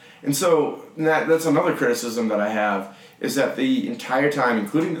path. And so that's another criticism that I have, is that the entire time,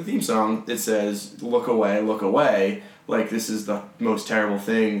 including the theme song, it says, look away, like this is the most terrible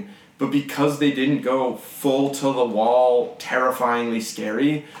thing. But because they didn't go full to the wall, terrifyingly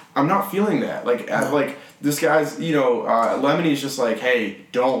scary, I'm not feeling that. Like this guy's, Lemonie's just like, hey,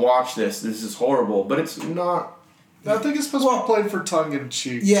 don't watch this. This is horrible. But it's not. I think it's supposed to be played for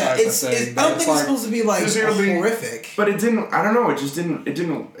tongue-in-cheek. Yeah, type of thing. I don't think it's supposed to be like horrific. But it didn't. I don't know. It just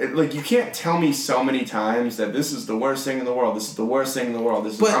didn't. Like, you can't tell me so many times that this is the worst thing in the world. This is the worst thing in the world.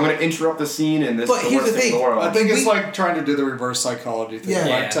 I'm going to interrupt the scene, and this is the worst thing in the world. I think it's like trying to do the reverse psychology thing. Yeah,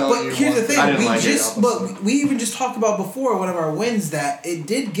 like telling but here's the thing. But we even just talked about before one of our wins that it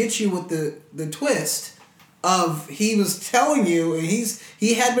did get you with the twist of he was telling you, and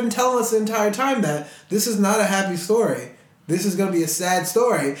he had been telling us the entire time that this is not a happy story. This is going to be a sad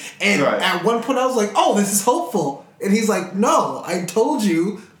story. And at one point I was like, oh, this is hopeful. And he's like, no, I told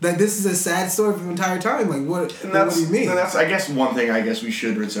you that this is a sad story for the entire time. Like, what do you mean? And that's, I guess, one thing I guess we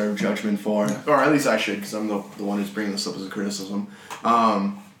should reserve judgment for. Or at least I should, because I'm the one who's bringing this up as a criticism.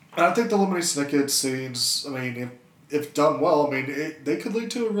 And I think the Lemony Snicket scenes, I mean, if done well, I mean, they could lead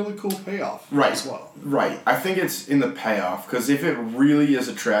to a really cool payoff as well. Right. I think it's in the payoff, because if it really is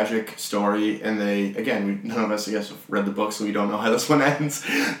a tragic story, and none of us, I guess, have read the book, so we don't know how this one ends,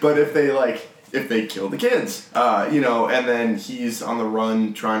 but if they kill the kids, and then he's on the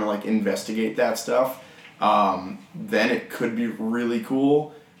run trying to, investigate that stuff, then it could be really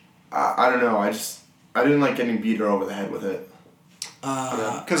cool. I don't know, I didn't like getting beat over the head with it.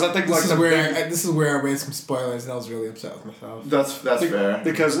 Because I think this is where I made some spoilers and I was really upset with myself. That's fair.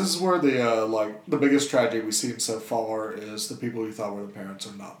 Because this is where the biggest tragedy we've seen so far is the people you thought were the parents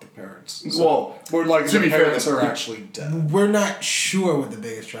are not the parents. So, well, the parents are actually dead. We're not sure what the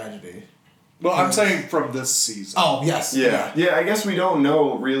biggest tragedy. Well, I'm saying from this season. Oh yes. Yeah. I guess we don't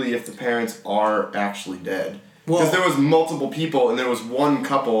know really if the parents are actually dead. Because there was multiple people and there was one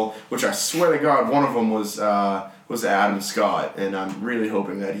couple, which I swear to God, one of them was Adam Scott, and I'm really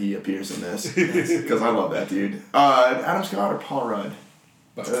hoping that he appears in this because I love that dude. Adam Scott or Paul Rudd?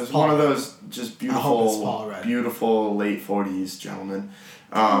 It was one of those just beautiful late 40s gentlemen.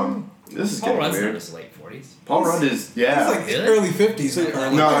 This is Paul getting Rudd's weird. in his late 40s. Paul Rudd is, yeah. He's like early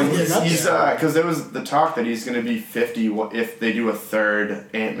 50s. No, he's because there was the talk that he's going to be 50 if they do a third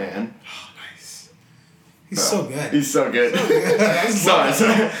Ant-Man. Oh, nice. He's so good. He's so good.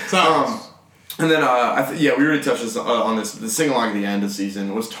 And then, we already touched on this. The sing-along at the end of the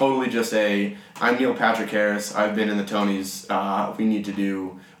season was totally just I'm Neil Patrick Harris, I've been in the Tonys, we need to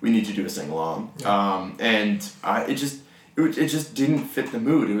do a sing-along. Yeah. And it just didn't fit the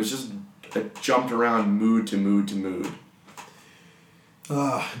mood. It was just it jumped around mood to mood to mood.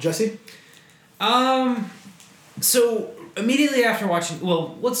 Jesse? So, immediately after watching...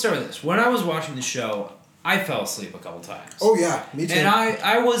 Well, let's start with this. When I was watching the show, I fell asleep a couple times. Oh, yeah. Me too. And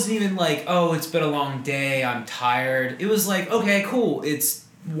I wasn't even like, oh, it's been a long day, I'm tired. It was like, okay, cool. It's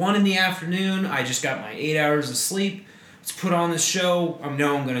 1 p.m. I just got my 8 hours of sleep. Let's put on this show. I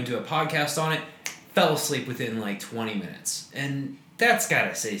know I'm going to do a podcast on it. Fell asleep within 20 minutes. And that's got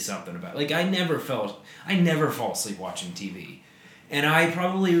to say something about it. I never fall asleep watching TV. And I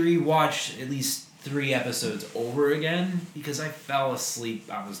probably rewatched at least 3 episodes over again because I fell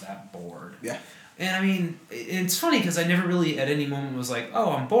asleep. I was that bored. Yeah. And I mean, it's funny because I never really at any moment was like,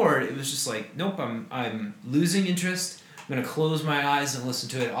 oh, I'm bored. It was just like, nope, I'm losing interest. I'm going to close my eyes and listen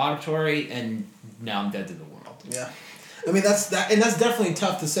to it auditory, and now I'm dead to the world. Yeah. I mean, that's definitely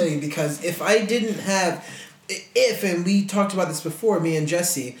tough to say because if I didn't have, and we talked about this before, me and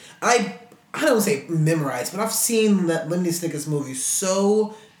Jesse, I don't say memorized, but I've seen that Lemony Snicket's movie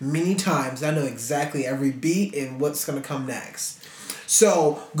so many times. I know exactly every beat and what's going to come next.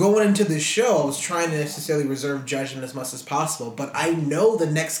 So going into this show, I was trying to necessarily reserve judgment as much as possible, but I know the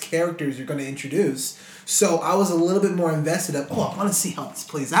next characters you're going to introduce. So I was a little bit more invested of, I want to see how this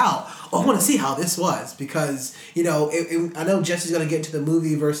plays out. I want to see how this was because, I know Jesse's going to get into the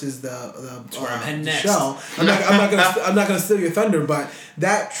movie versus the show. I'm not going to steal your thunder, but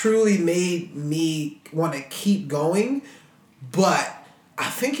that truly made me want to keep going. But I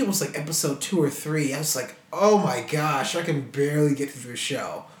think it was like episode 2 or 3. I was like, oh my gosh, I can barely get through the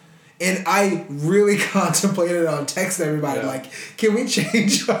show. And I really contemplated on texting everybody, like, can we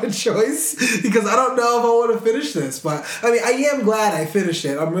change our choice? Because I don't know if I want to finish this. But, I mean, I am glad I finished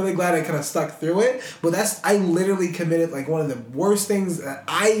it. I'm really glad I kind of stuck through it. But I literally committed, like, one of the worst things that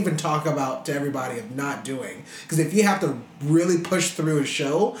I even talk about to everybody of not doing. Because if you have to really push through a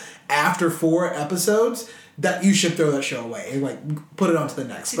show after 4 episodes, that you should throw that show away and, like, put it on to the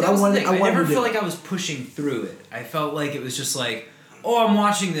next. See, but I never felt like I was pushing through it. I felt like it was just like, oh, I'm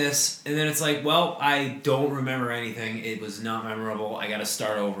watching this, and then it's like, well, I don't remember anything. It was not memorable. I got to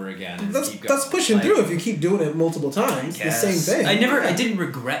start over again. And that's pushing through if you keep doing it multiple times. The same thing. I didn't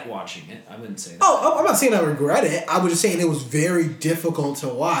regret watching it. I wouldn't say that. Oh, I'm not saying I regret it. I was just saying it was very difficult to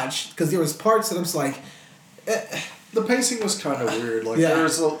watch because there was parts that I'm just like. The pacing was kind of weird. Like there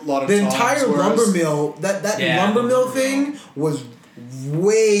was a lot of the entire lumber mill. That lumber mill thing was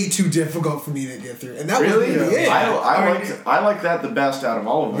way too difficult for me to get through, and that was really it. I like that the best out of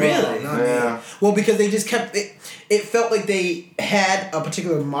all of them. Really? Yeah. Well, because they just kept it. It felt like they had a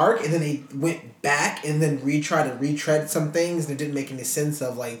particular mark, and then they went back and then tried to retread some things, and it didn't make any sense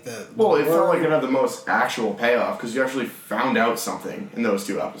of like the. Well, it felt like it had the most actual payoff because you actually found out something in those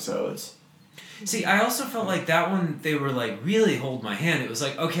 2 episodes. See, I also felt like that one, they were like, really hold my hand. It was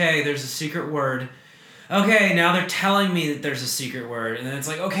like, okay, there's a secret word. Okay, now they're telling me that there's a secret word. And then it's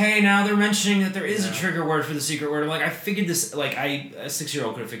like, okay, now they're mentioning that there is a trigger word for the secret word. I'm like, I figured this, like, a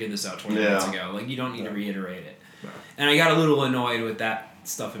 6-year-old could have figured this out 20 minutes ago. Like, you don't need to reiterate it. No. And I got a little annoyed with that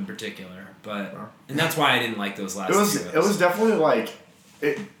stuff in particular. But, and that's why I didn't like those last 2 episodes. It was definitely like,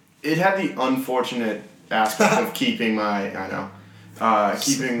 it had the unfortunate aspect of keeping my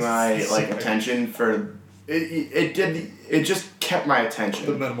like attention for it just kept my attention.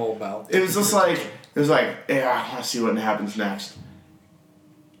 The minimal amount. It was just like I want to see what happens next.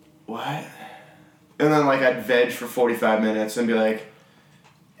 What? And then like I'd veg for 45 minutes and be like,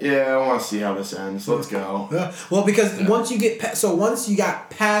 yeah, I want to see how this ends. Let's go. Well, because once you got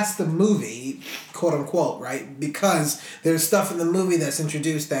past the movie, quote unquote, right? Because there's stuff in the movie that's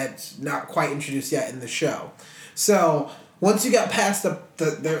introduced that's not quite introduced yet in the show. So once you got past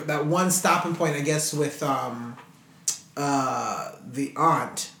that one stopping point, I guess, with the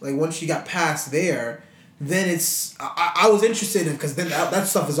aunt, like once you got past there, then it's I was interested in because then that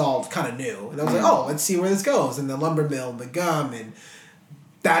stuff is all kind of new, and I was like, oh, let's see where this goes, and the lumber mill, the gum, and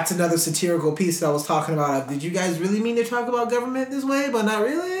that's another satirical piece that I was talking about. Did you guys really mean to talk about government this way, but not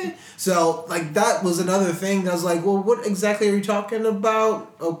really? So like that was another thing that I was like, well, what exactly are you talking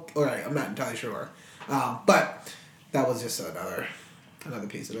about? Oh, all right, I'm not entirely sure, but. That was just another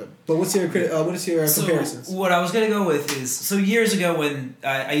piece of it. But what is your comparisons? What I was going to go with is, years ago when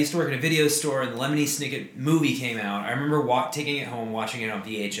I used to work at a video store and the Lemony Snicket movie came out, I remember taking it home, watching it on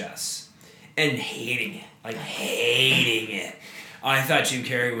VHS, and hating it. Like, hating it. I thought Jim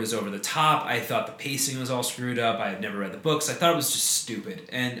Carrey was over the top. I thought the pacing was all screwed up. I had never read the books. I thought it was just stupid.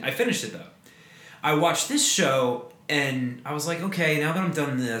 And I finished it, though. I watched this show... And I was like, okay, now that I'm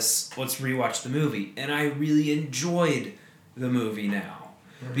done this, let's rewatch the movie. And I really enjoyed the movie now.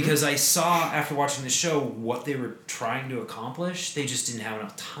 Mm-hmm. Because I saw, after watching the show, what they were trying to accomplish. They just didn't have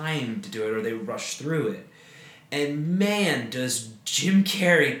enough time to do it, or they rushed through it. And man, does Jim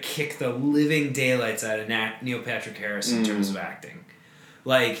Carrey kick the living daylights out of Neil Patrick Harris in terms of acting.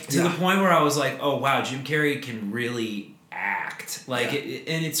 Like, to the point where I was like, oh, wow, Jim Carrey can really act. Like,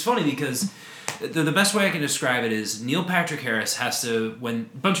 and it's funny because... The best way I can describe it is Neil Patrick Harris has to,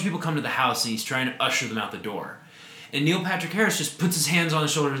 when a bunch of people come to the house and he's trying to usher them out the door. And Neil Patrick Harris just puts his hands on his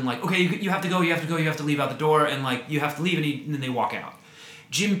shoulders and like, okay, you have to go, you have to leave out the door, and like, you have to leave, and then they walk out.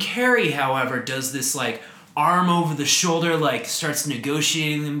 Jim Carrey, however, does this like arm over the shoulder, like starts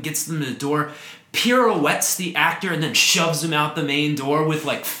negotiating them, gets them to the door, pirouettes the actor, and then shoves him out the main door with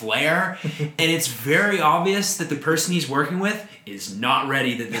like flair. And it's very obvious that the person he's working with is not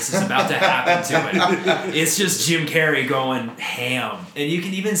ready that this is about to happen to him. It's just Jim Carrey going ham. And you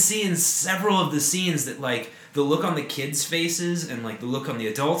can even see in several of the scenes that like the look on the kids' faces and like the look on the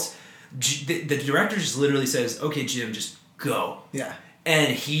adults, the director just literally says, okay, Jim, just go. Yeah.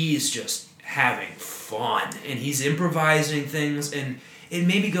 And he's just having fun. And he's improvising things. And it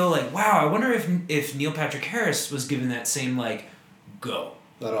made me go like, wow, I wonder if Neil Patrick Harris was given that same like, go.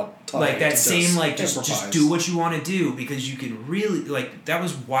 Like that same like just do what you want to do, because you can really like that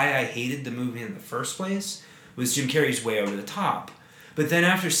was why I hated the movie in the first place, was Jim Carrey's way over the top. But then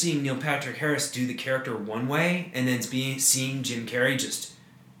after seeing Neil Patrick Harris do the character one way and then seeing Jim Carrey just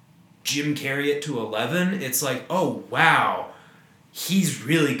Jim Carrey it to 11, it's like, oh wow, he's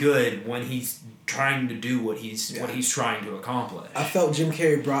really good when he's trying to do what he's trying to accomplish. I felt Jim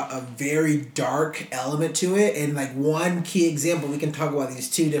Carrey brought a very dark element to it, and like one key example, we can talk about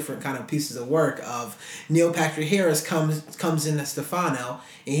these two different kind of pieces of work of Neil Patrick Harris comes in as Stefano,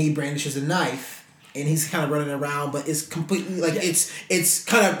 and he brandishes a knife, and he's kind of running around, but it's completely like it's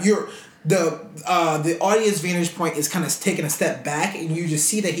kind of the audience vantage point is kind of taking a step back, and you just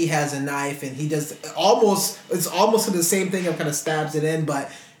see that he has a knife, and he does almost the same thing of kind of stabs it in,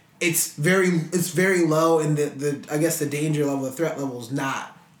 but it's very low, and the I guess the danger level, the threat level is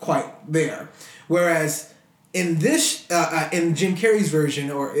not quite there. Whereas in this in Jim Carrey's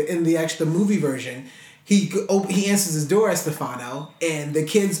version, or in the movie version, he answers his door as Stefano, and the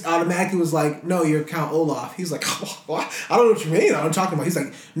kids automatically was like, no, you're Count Olaf. He's like, what? I don't know what you mean. I'm talking about. He's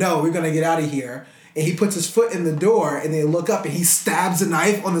like, no, we're gonna get out of here. And he puts his foot in the door, and they look up, and he stabs a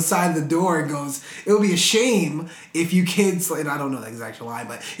knife on the side of the door and goes, it would be a shame if you kids, and I don't know the exact line,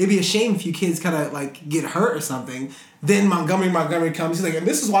 but it'd be a shame if you kids kind of like get hurt or something. Then Montgomery comes, he's like, and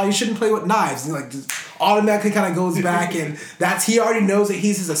this is why you shouldn't play with knives. And he like just automatically kind of goes back, and he already knows that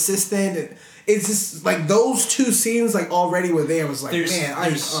he's his assistant. And it's just like those two scenes like already were there. It was like,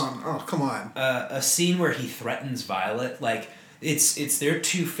 come on. A scene where he threatens Violet, like, It's their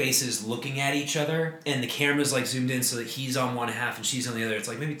two faces looking at each other, and the camera's like zoomed in so that he's on one half and she's on the other. It's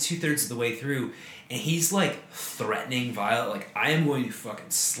like maybe 2/3 of the way through, and he's like threatening Violet, like, I am going to fucking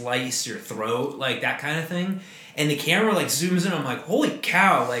slice your throat, like that kind of thing. And the camera like zooms in. I'm like, holy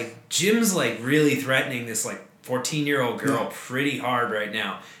cow! Like Jim's like really threatening this like 14-year-old girl pretty hard right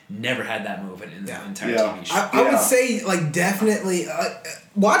now. Never had that movement in the entire TV show. I would say like definitely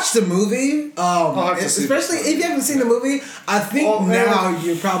watch the movie. Especially if you haven't seen the movie. I think now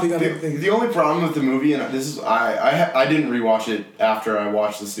you're probably gonna think the only problem with the movie, and this is I didn't rewatch it after I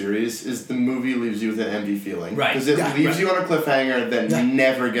watched the series, is the movie leaves you with an empty feeling, right? Because it leaves you on a cliffhanger that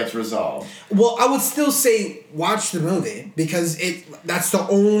never gets resolved. Well, I would still say watch the movie, because that's the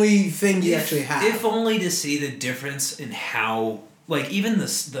only thing you actually have. If only to see the difference in how. Like, even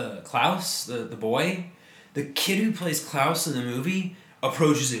the Klaus, the boy, the kid who plays Klaus in the movie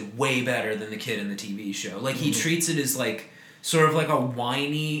approaches it way better than the kid in the TV show. Like, he treats it as, like, sort of like a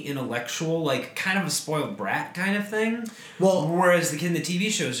whiny intellectual, like, kind of a spoiled brat kind of thing. Well, whereas the kid in the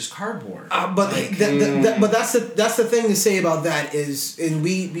TV show is just cardboard. But that's the thing to say about that is, and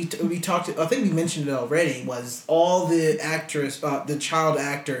we talked, I think we mentioned it already, was all the the child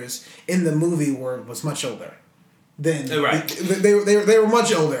actors in the movie was much older. Then they were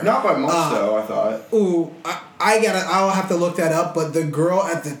much older. Not by much though, I thought. Ooh, I'll have to look that up. But the girl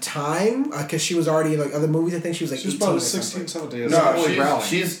at the time, because she was already in like other movies, I think she was like 18 probably 16, 17. No,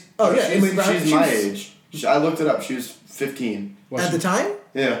 she's my age. I looked it up. She was 15 at the time.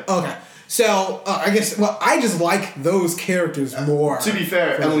 Yeah. Okay. So I guess I just like those characters more. To be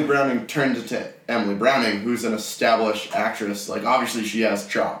fair, Emily Browning turned into Emily Browning, who's an established actress. Like, obviously she has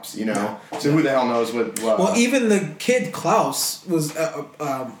chops, you know. Yeah. So who the hell knows what? Well, even the kid Klaus was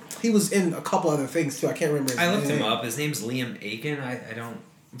he was in a couple other things too. I can't remember. I looked him up. His name's Liam Aiken. I don't.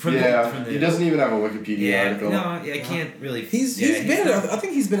 He doesn't even have a Wikipedia article. No, I can't really. He's been. I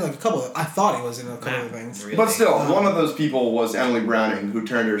think he's been in like a couple. I thought he was in a couple of things. Really. But still, one of those people was Emily Browning, who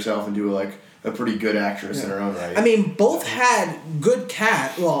turned herself into like a pretty good actress in her own right. I mean, both had good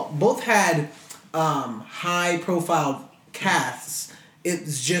both had high profile casts.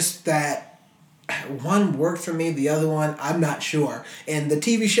 It's just that one worked for me, the other one I'm not sure. And the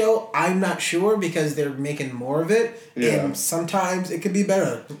TV show, I'm not sure, because they're making more of it, and sometimes it could be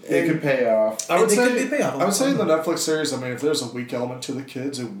better. It could pay off. I would say in the Netflix series, I mean, if there's a weak element to the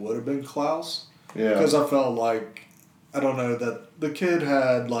kids, it would have been Klaus. Yeah. Because I felt like, I don't know, that the kid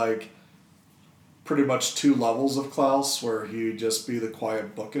had like pretty much two levels of Klaus, where he'd just be the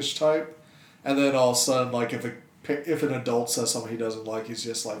quiet, bookish type, and then all of a sudden, like if an adult says something he doesn't like, he's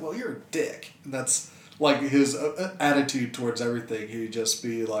just like, well, you're a dick, and that's like his attitude towards everything. He'd just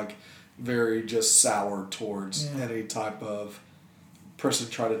be like very just sour towards any type of person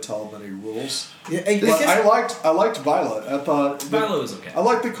try to tell him any rules. Yeah, But I liked Violet. I thought Violet was okay. I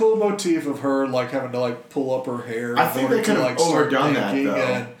like the cool motif of her like having to like pull up her hair. I think they could have overdone that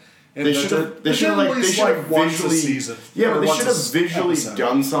though. They should have visually but they should have visually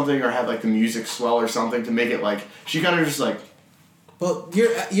done something or had like the music swell or something to make it like she kind of just like. Well,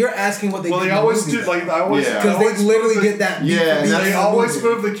 you're asking what they. Well, they always do like I always because they literally did that. Yeah, they always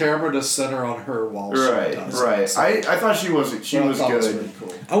move the camera to center on her while she does. Right. So, I thought she was good. It was really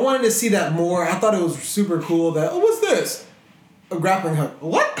cool. I wanted to see that more. I thought it was super cool that what's this? A grappling hook.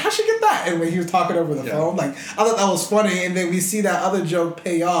 What? How'd she get that? And when he was talking over the phone, like I thought that was funny. And then we see that other joke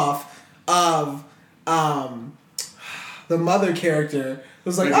pay off of the mother character. It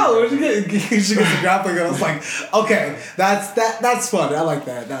was like, oh, where'd you get? She gets a grappling gun. I was like, okay, that's fun. I like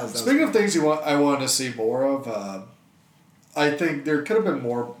that. Speaking of things I wanted to see more of, I think there could have been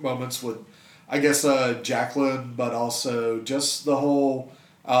more moments with, I guess, Jacqueline, but also just the whole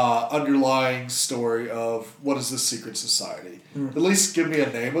underlying story of what is this secret society. At least give me a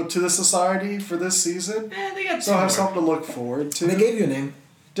name to the society for this season. They got so I have something to look forward to. They gave you a name.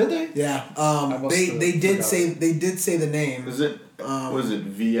 Did they? Yeah. They did say the name. Is it? Was it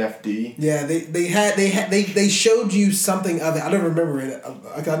VFD? Yeah, they showed you something of it. I don't remember it.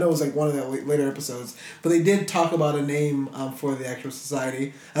 I know it was like one of the later episodes, but they did talk about a name for the actual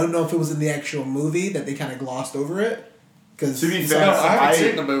society. I don't know if it was in the actual movie that they kind of glossed over it. Because to be fair, I haven't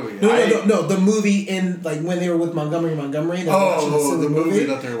seen the movie. No, the movie in like when they were with Montgomery. The movie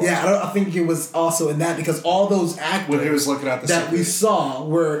that they were watching. Yeah, I think it was also in that because all those actors when he was looking at the that secret. we saw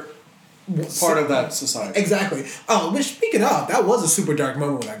were. Part of that society. Exactly. Oh, but speaking of, that was a super dark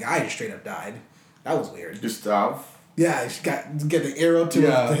moment when that guy just straight up died. That was weird. Gustav. Yeah, he get the arrow to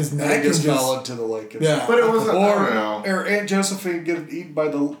his neck and just fell into the lake. Yeah. But it wasn't. I don't know. Or Aunt Josephine getting eaten by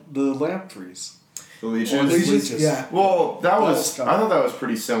the lampreys. The leeches. Yeah. Well, I thought that was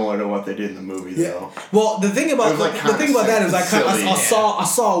pretty similar to what they did in the movie, though. Well, the thing about that is I silly.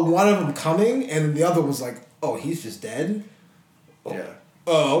 saw one of them coming, and the other was like, oh, he's just dead. Oh. Yeah.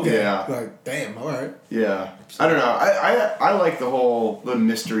 Oh, okay. Yeah. Like, damn, all right. Yeah. I don't know. I like the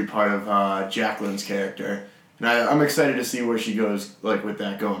mystery part of Jacqueline's character. And I'm excited to see where she goes like with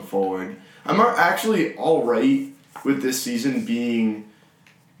that going forward. I'm actually alright with this season being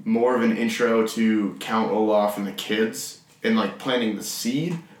more of an intro to Count Olaf and the kids and like planting the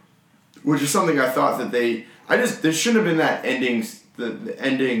seed. Which is something I thought that there shouldn't have been that ending the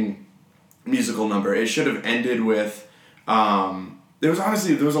ending musical number. It should have ended with there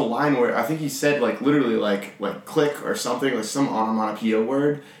was a line where I think he said like literally like click or something, like some onomatopoeia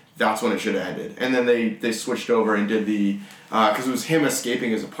word. That's when it should have ended. And then they switched over and did the because it was him escaping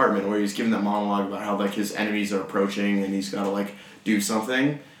his apartment where he's giving that monologue about how like his enemies are approaching and he's got to like do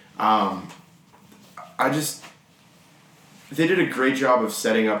something. They did a great job of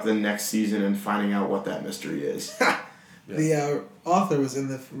setting up the next season and finding out what that mystery is. The author was in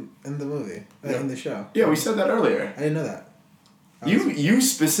the movie in the show. Yeah, we said that earlier. I didn't know that. You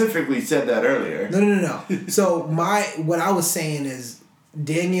specifically said that earlier. No. So what I was saying is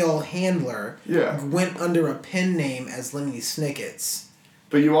Daniel Handler went under a pen name as Lemony Snickets.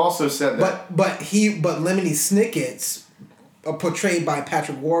 But you also said that. But Lemony Snickets, portrayed by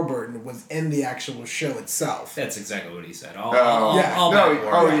Patrick Warburton, was in the actual show itself. That's exactly what he said. Because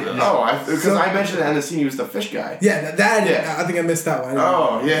I mentioned that in the scene he was the fish guy. Yeah, I think I missed that one.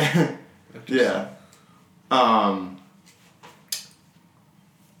 Oh yeah, yeah.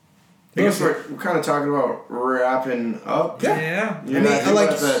 I guess we're kind of talking about wrapping up. Yeah.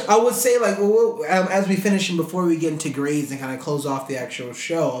 I would say as we finish and before we get into grades and kind of close off the actual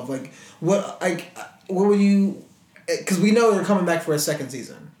show of what were you? Because we know they're coming back for a second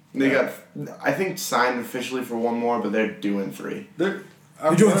season. They got, I think, signed officially for one more, but they're doing 3. You're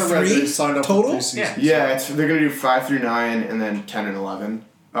doing 3 they signed up total? For 3 seasons. Yeah, they're gonna do 5 through 9 and then 10 and 11.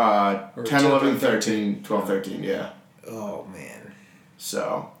 10, 11, 13, 12, 13. Yeah. Oh man.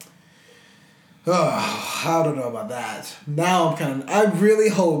 So. Oh, I don't know about that. Now I really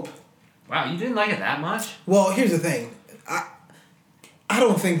hope. Wow, you didn't like it that much? Well, here's the thing. I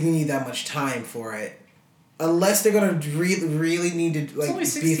don't think you need that much time for it. Unless they're gonna really need to it's only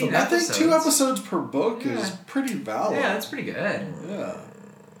 16 I think 2 episodes per book is pretty valid. Yeah, that's pretty good. Yeah.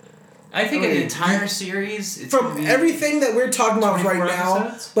 I think an entire series. It's from everything that we're talking about right now,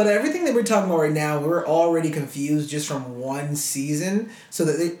 episodes? but everything that we're talking about right now, we're already confused just from one season. So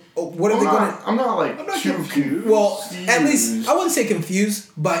that they, what are they going to? I'm not too confused. Well, at least I wouldn't say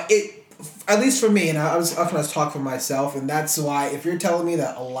confused, but at least for me, and I can talk for myself, and that's why if you're telling me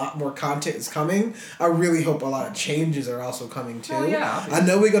that a lot more content is coming, I really hope a lot of changes are also coming too. Oh, yeah, obviously. I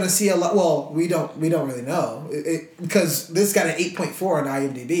know we're gonna see a lot. Well, we don't really know because this got an 8.4 on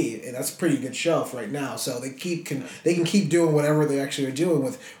IMDb, and that's a pretty good show for right now. So they can keep doing whatever they actually are doing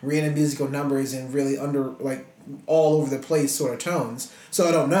with random musical numbers and really all over the place sort of tones. So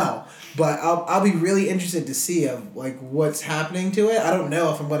I don't know, but I'll be really interested to see what's happening to it. I don't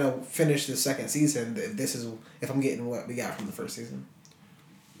know if I'm gonna finish the second season. If I'm getting what we got from the first season.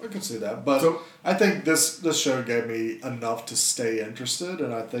 I could see that, but I think this show gave me enough to stay interested,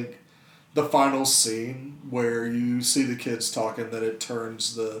 and I think the final scene where you see the kids talking, then it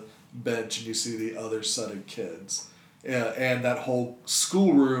turns the bench and you see the other set of kids, and that whole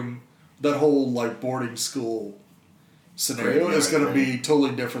schoolroom, that whole boarding school scenario is going to be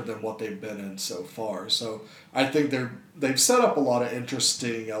totally different than what they've been in so far. So I think they've set up a lot of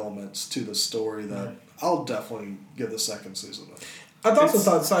interesting elements to the story that I'll definitely give the second season of. I also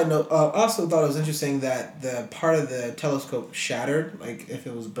thought it was interesting that the part of the telescope shattered, if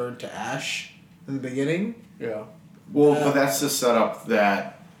it was burned to ash in the beginning. Yeah. Well, but that's the setup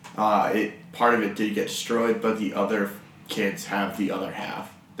that part of it did get destroyed, but the other kids have the other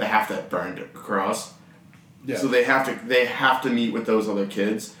half, the half that burned across. Yeah. So they have to meet with those other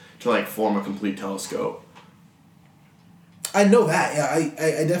kids to form a complete telescope. I know that. Yeah,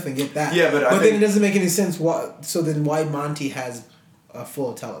 I definitely get that. Yeah, but then it doesn't make any sense. So then why Monty has a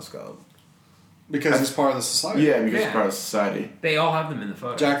full telescope? Because he's part of the society. Yeah, because he's part of society. They all have them in the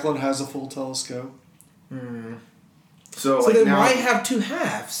photo. Jacqueline has a full telescope. So then now, why have two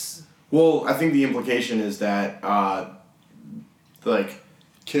halves? Well, I think the implication is that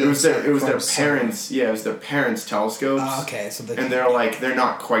Kids it was their parents. Somewhere. Yeah, it was their parents' telescopes. Okay, so and they're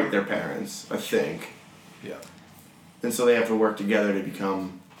not quite their parents, I think. Yeah. And so they have to work together to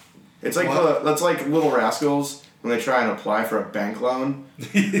become. It's that's like Little Rascals when they try and apply for a bank loan,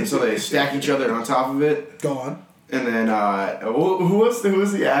 and so they stack each other on top of it. Go on. And then who was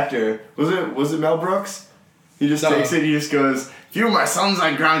the actor? Was it Mel Brooks? He just takes it. He just goes, "If you were my sons,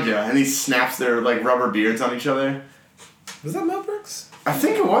 I'd ground you," and he snaps their rubber beards on each other. Was that Mel Brooks? I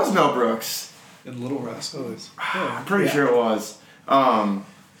think it was Mel Brooks. In Little Rascals. I'm pretty sure it was. I'll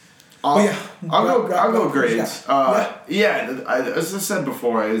go go grades. Yeah. As I said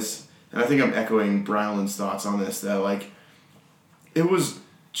before, and I think I'm echoing Brylan's thoughts on this, that it was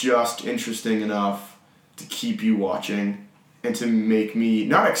just interesting enough to keep you watching and to make me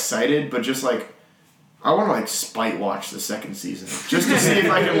not excited, but just I want to spite watch the second season just to see if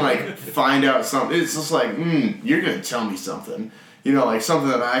I can find out something. It's just you're gonna tell me something, something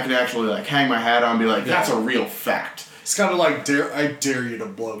that I can actually hang my hat on and be that's a real fact. It's kind of I dare you to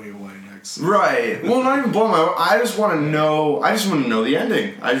blow me away next. Right. Well, not even blow my away. I just want to know. I just want to know the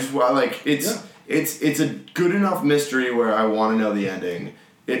ending. I just it's a good enough mystery where I want to know the ending.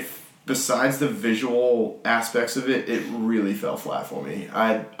 Besides the visual aspects of it, it really fell flat for me.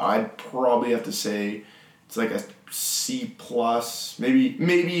 I'd probably have to say it's a C+,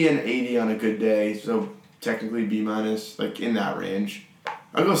 maybe an 80 on a good day. So technically B-, in that range.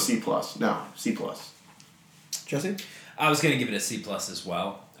 I'll go C+. No, C+. Jesse? I was going to give it a C+ as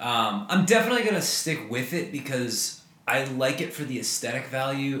well. I'm definitely going to stick with it because I like it for the aesthetic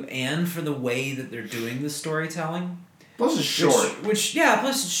value and for the way that they're doing the storytelling. Plus it's short.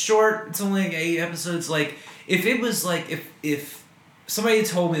 Plus it's short. It's only 8 episodes. If it was if somebody had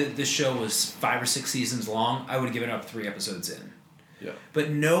told me that this show was 5 or 6 seasons long, I would have given up 3 episodes in. Yeah.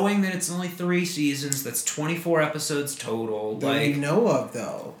 But knowing that it's only 3 seasons, that's 24 episodes total. That we know of,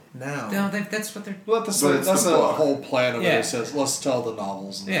 though, now. No, that's what they're... Well, that's the whole plan of it. It says, let's tell the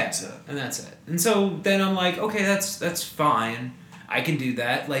novels, and that's it. And that's it. And so then I'm okay, that's fine. I can do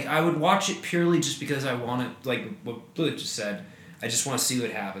that. I would watch it purely just because I want to, what Blue just said, I just want to see what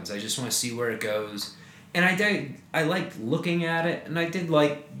happens. I just want to see where it goes. And I liked looking at it, and I did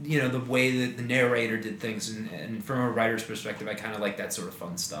the way that the narrator did things, and from a writer's perspective, I kind of like that sort of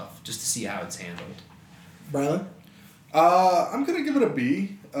fun stuff, just to see how it's handled. Brylan? I'm going to give it a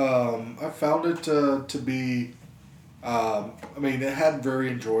B. I found it to be, it had very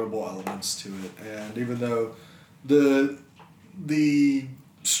enjoyable elements to it, and even though the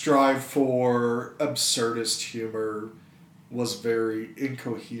strive for absurdist humor was very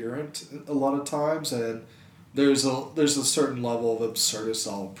incoherent a lot of times, and there's a certain level of absurdist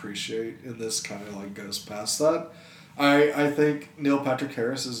I'll appreciate, and this kind of goes past that. I think Neil Patrick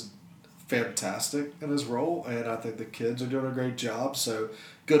Harris is fantastic in his role, and I think the kids are doing a great job, so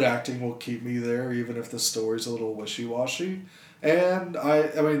good acting will keep me there even if the story's a little wishy-washy. And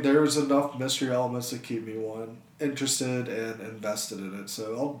I mean, there's enough mystery elements to keep me interested and invested in it.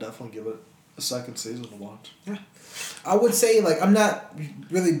 So I'll definitely give it a second season to watch. I would say, like, I'm not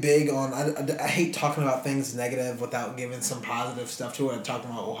really big on... I hate talking about things negative without giving some positive stuff to it. I'm talking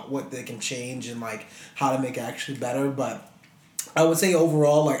about what they can change and, like, how to make it actually better. But I would say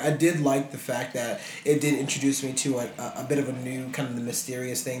overall, like, I did like the fact that it did introduce me to a bit of a new kind of the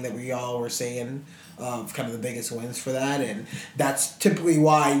mysterious thing that we all were saying, kind of the biggest wins for that, and that's typically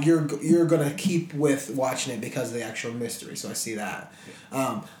why you're gonna keep with watching it because of the actual mystery. So I see that.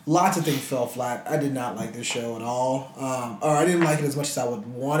 Lots of things fell flat. I did not like this show at all, or I didn't like it as much as I would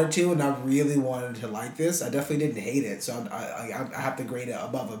wanted to, and I really wanted to like this. I definitely didn't hate it, so I have to grade it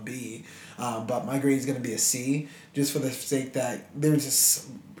above a B. But my grade is going to be a C, just for the sake that there's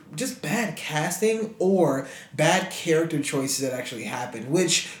just bad casting or bad character choices that actually happen,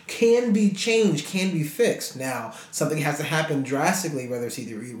 which can be changed, can be fixed. Now, something has to happen drastically, whether it's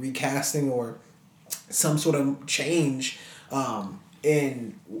either recasting or some sort of change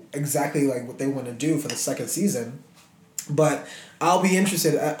in exactly like what they want to do for the second season. But I'll be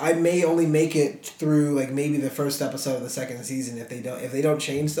interested. I may only make it through like maybe the first episode of the second season if they don't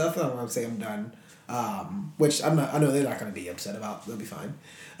change stuff. I'm gonna say I'm done. Which I'm not. I know they're not gonna be upset about. They'll be fine.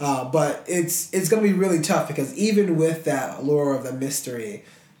 But it's gonna be really tough because even with that allure of the mystery,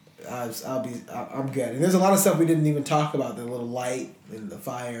 I'm good. And there's a lot of stuff we didn't even talk about, the little light and the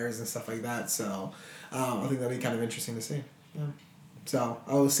fires and stuff like that. So I think that'll be kind of interesting to see. Yeah. So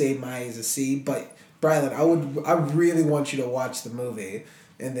I would say mine is a C, but. Brylan, I really want you to watch the movie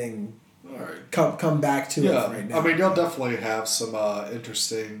and then come back to it right now. I mean, you'll definitely have some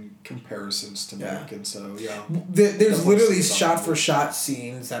interesting comparisons to make, and so, yeah. There's literally shot-for-shot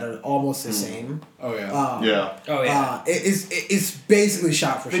scenes that are almost the same. Oh, yeah. It's basically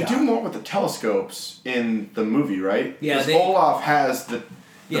shot-for-shot. They do more with the telescopes in the movie, right? Yeah. Because Olaf has the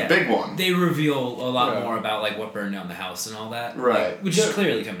big one. They reveal a lot more about like what burned down the house and all that. Right. Like, which is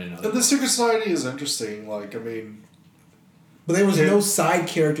clearly coming to know. And the Secret Society is interesting. Like, I mean... But there was no side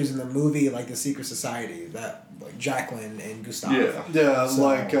characters in the movie like the Secret Society, that like Jacqueline and Gustav. Yeah, so,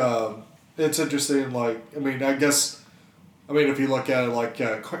 like, it's interesting, like, I mean, if you look at it, like,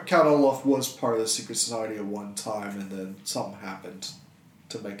 Count Olaf was part of the Secret Society at one time, and then something happened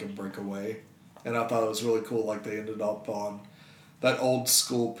to make him break away. And I thought it was really cool, like, they ended up on that old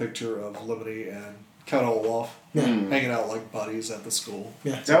school picture of Lemony and Count Olaf hanging out like buddies at the school.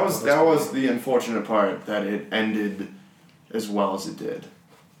 Yeah. That was the unfortunate part, that it ended as well as it did.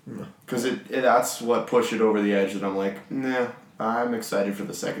 Because that's what pushed it over the edge, that I'm like, nah, I'm excited for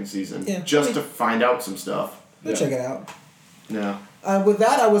the second season. Yeah. Just to find out some stuff. Check it out. Yeah. With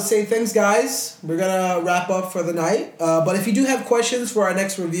that, I would say thanks, guys. We're going to wrap up for the night. But if you do have questions for our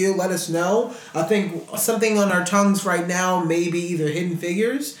next review, let us know. I think something on our tongues right now may be either Hidden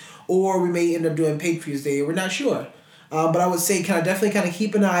Figures or we may end up doing Patriots Day. We're not sure. But I would say definitely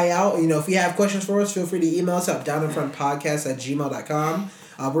keep an eye out. You know, if you have questions for us, feel free to email us at downinfrontpodcast@gmail.com.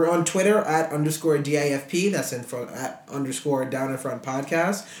 We're on Twitter at _DIFP. That's at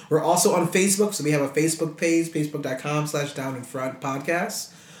 _downinfrontpodcast. We're also on Facebook, so we have a Facebook page, facebook.com/downinfrontpodcast,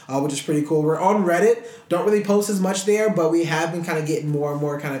 which is pretty cool. We're on Reddit. Don't really post as much there, but we have been getting more and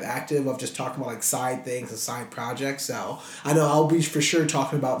more active of just talking about like side things and side projects. So I know I'll be for sure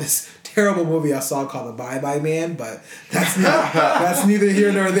talking about this terrible movie I saw called The Bye Bye Man, but that's that's neither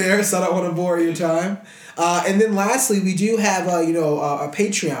here nor there, so I don't want to bore your time. And then lastly, we do have a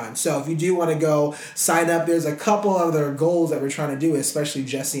Patreon. So if you do want to go sign up, there's a couple other goals that we're trying to do, especially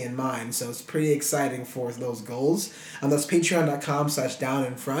Jesse and mine. So it's pretty exciting for those goals. And that's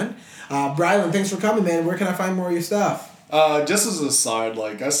patreon.com/downinfront. Brylan, thanks for coming, man. Where can I find more of your stuff? Just as a side,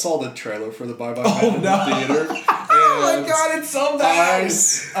 like, I saw the trailer for the Bye Bye Man in the theater. Oh my god, it's so bad! I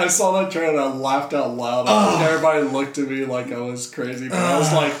saw that trailer and I laughed out loud. I think everybody looked at me like I was crazy, but I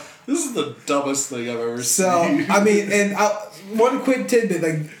was like, this is the dumbest thing I've ever seen. So, I mean, and one quick tidbit,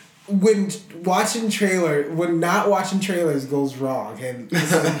 like, when not watching trailers goes wrong, and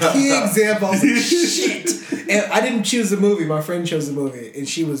this is a key example, I was like, shit! And I didn't choose the movie, my friend chose the movie, and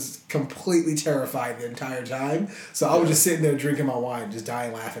she was completely terrified the entire time, so I was just sitting there drinking my wine, just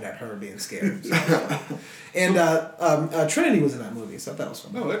dying laughing at her being scared. So. And Trinity was in that movie, so that was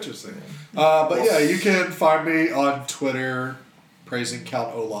fun. Oh, interesting. But yeah, you can find me on Twitter praising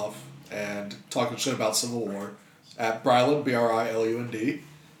Count Olaf and talking shit about Civil War at Bryland, BRILUND.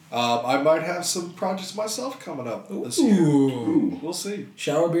 I might have some projects myself coming up this year. Ooh. We'll see.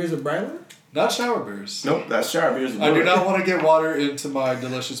 Shower beers with Bryland? Not shower beers. Nope, that's shower beers. I do not want to get water into my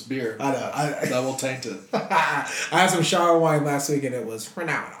delicious beer. I know. That will taint it. I had some shower wine last week and it was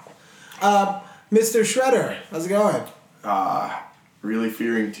phenomenal. Mr. Shredder, how's it going? Really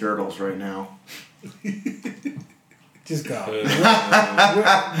fearing turtles right now. Just go. Boo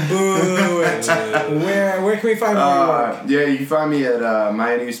it. Where can we find more work? Yeah, you can find me at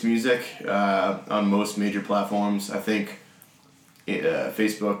Mayonnaise Music on most major platforms. I think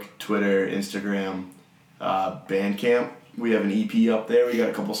Facebook, Twitter, Instagram, Bandcamp. We have an EP up there. We got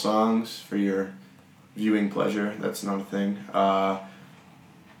a couple songs for your viewing pleasure. That's not a thing.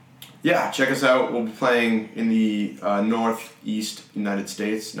 Yeah, check us out. We'll be playing in the northeast United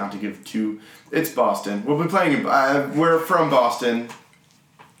States. Not to give too... It's Boston. We'll be playing in... we're from Boston.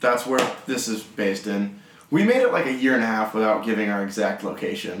 That's where this is based in. We made it like a year and a half without giving our exact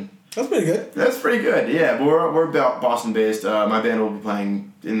location. That's pretty good. That's pretty good, yeah. But we're Boston based. My band will be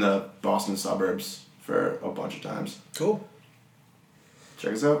playing in the Boston suburbs for a bunch of times. Cool.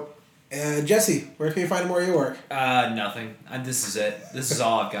 Check us out. Jesse, where can you find more of your work? Nothing. This is it. This is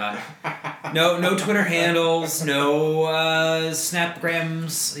all I've got. No Twitter handles. No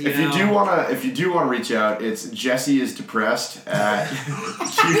Snapgrams. If you do wanna reach out, it's Jesse is depressed at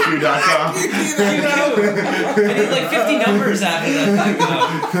qq.com. I need like 50 numbers after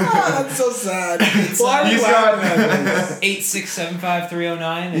that. That's so sad. He's got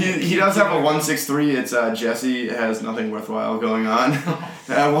 8675309. He does have a 163. It's Jesse has nothing worthwhile going on.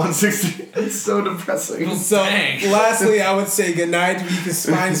 163. It's so depressing. So, lastly, I would say goodnight. You can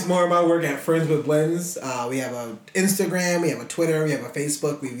find more of my work at Friends with Blends. We have a Instagram, we have a Twitter, we have a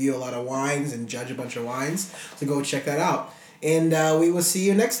Facebook. We review a lot of wines and judge a bunch of wines. So go check that out. And we will see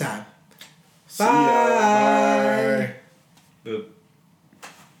you next time. See ya. Bye.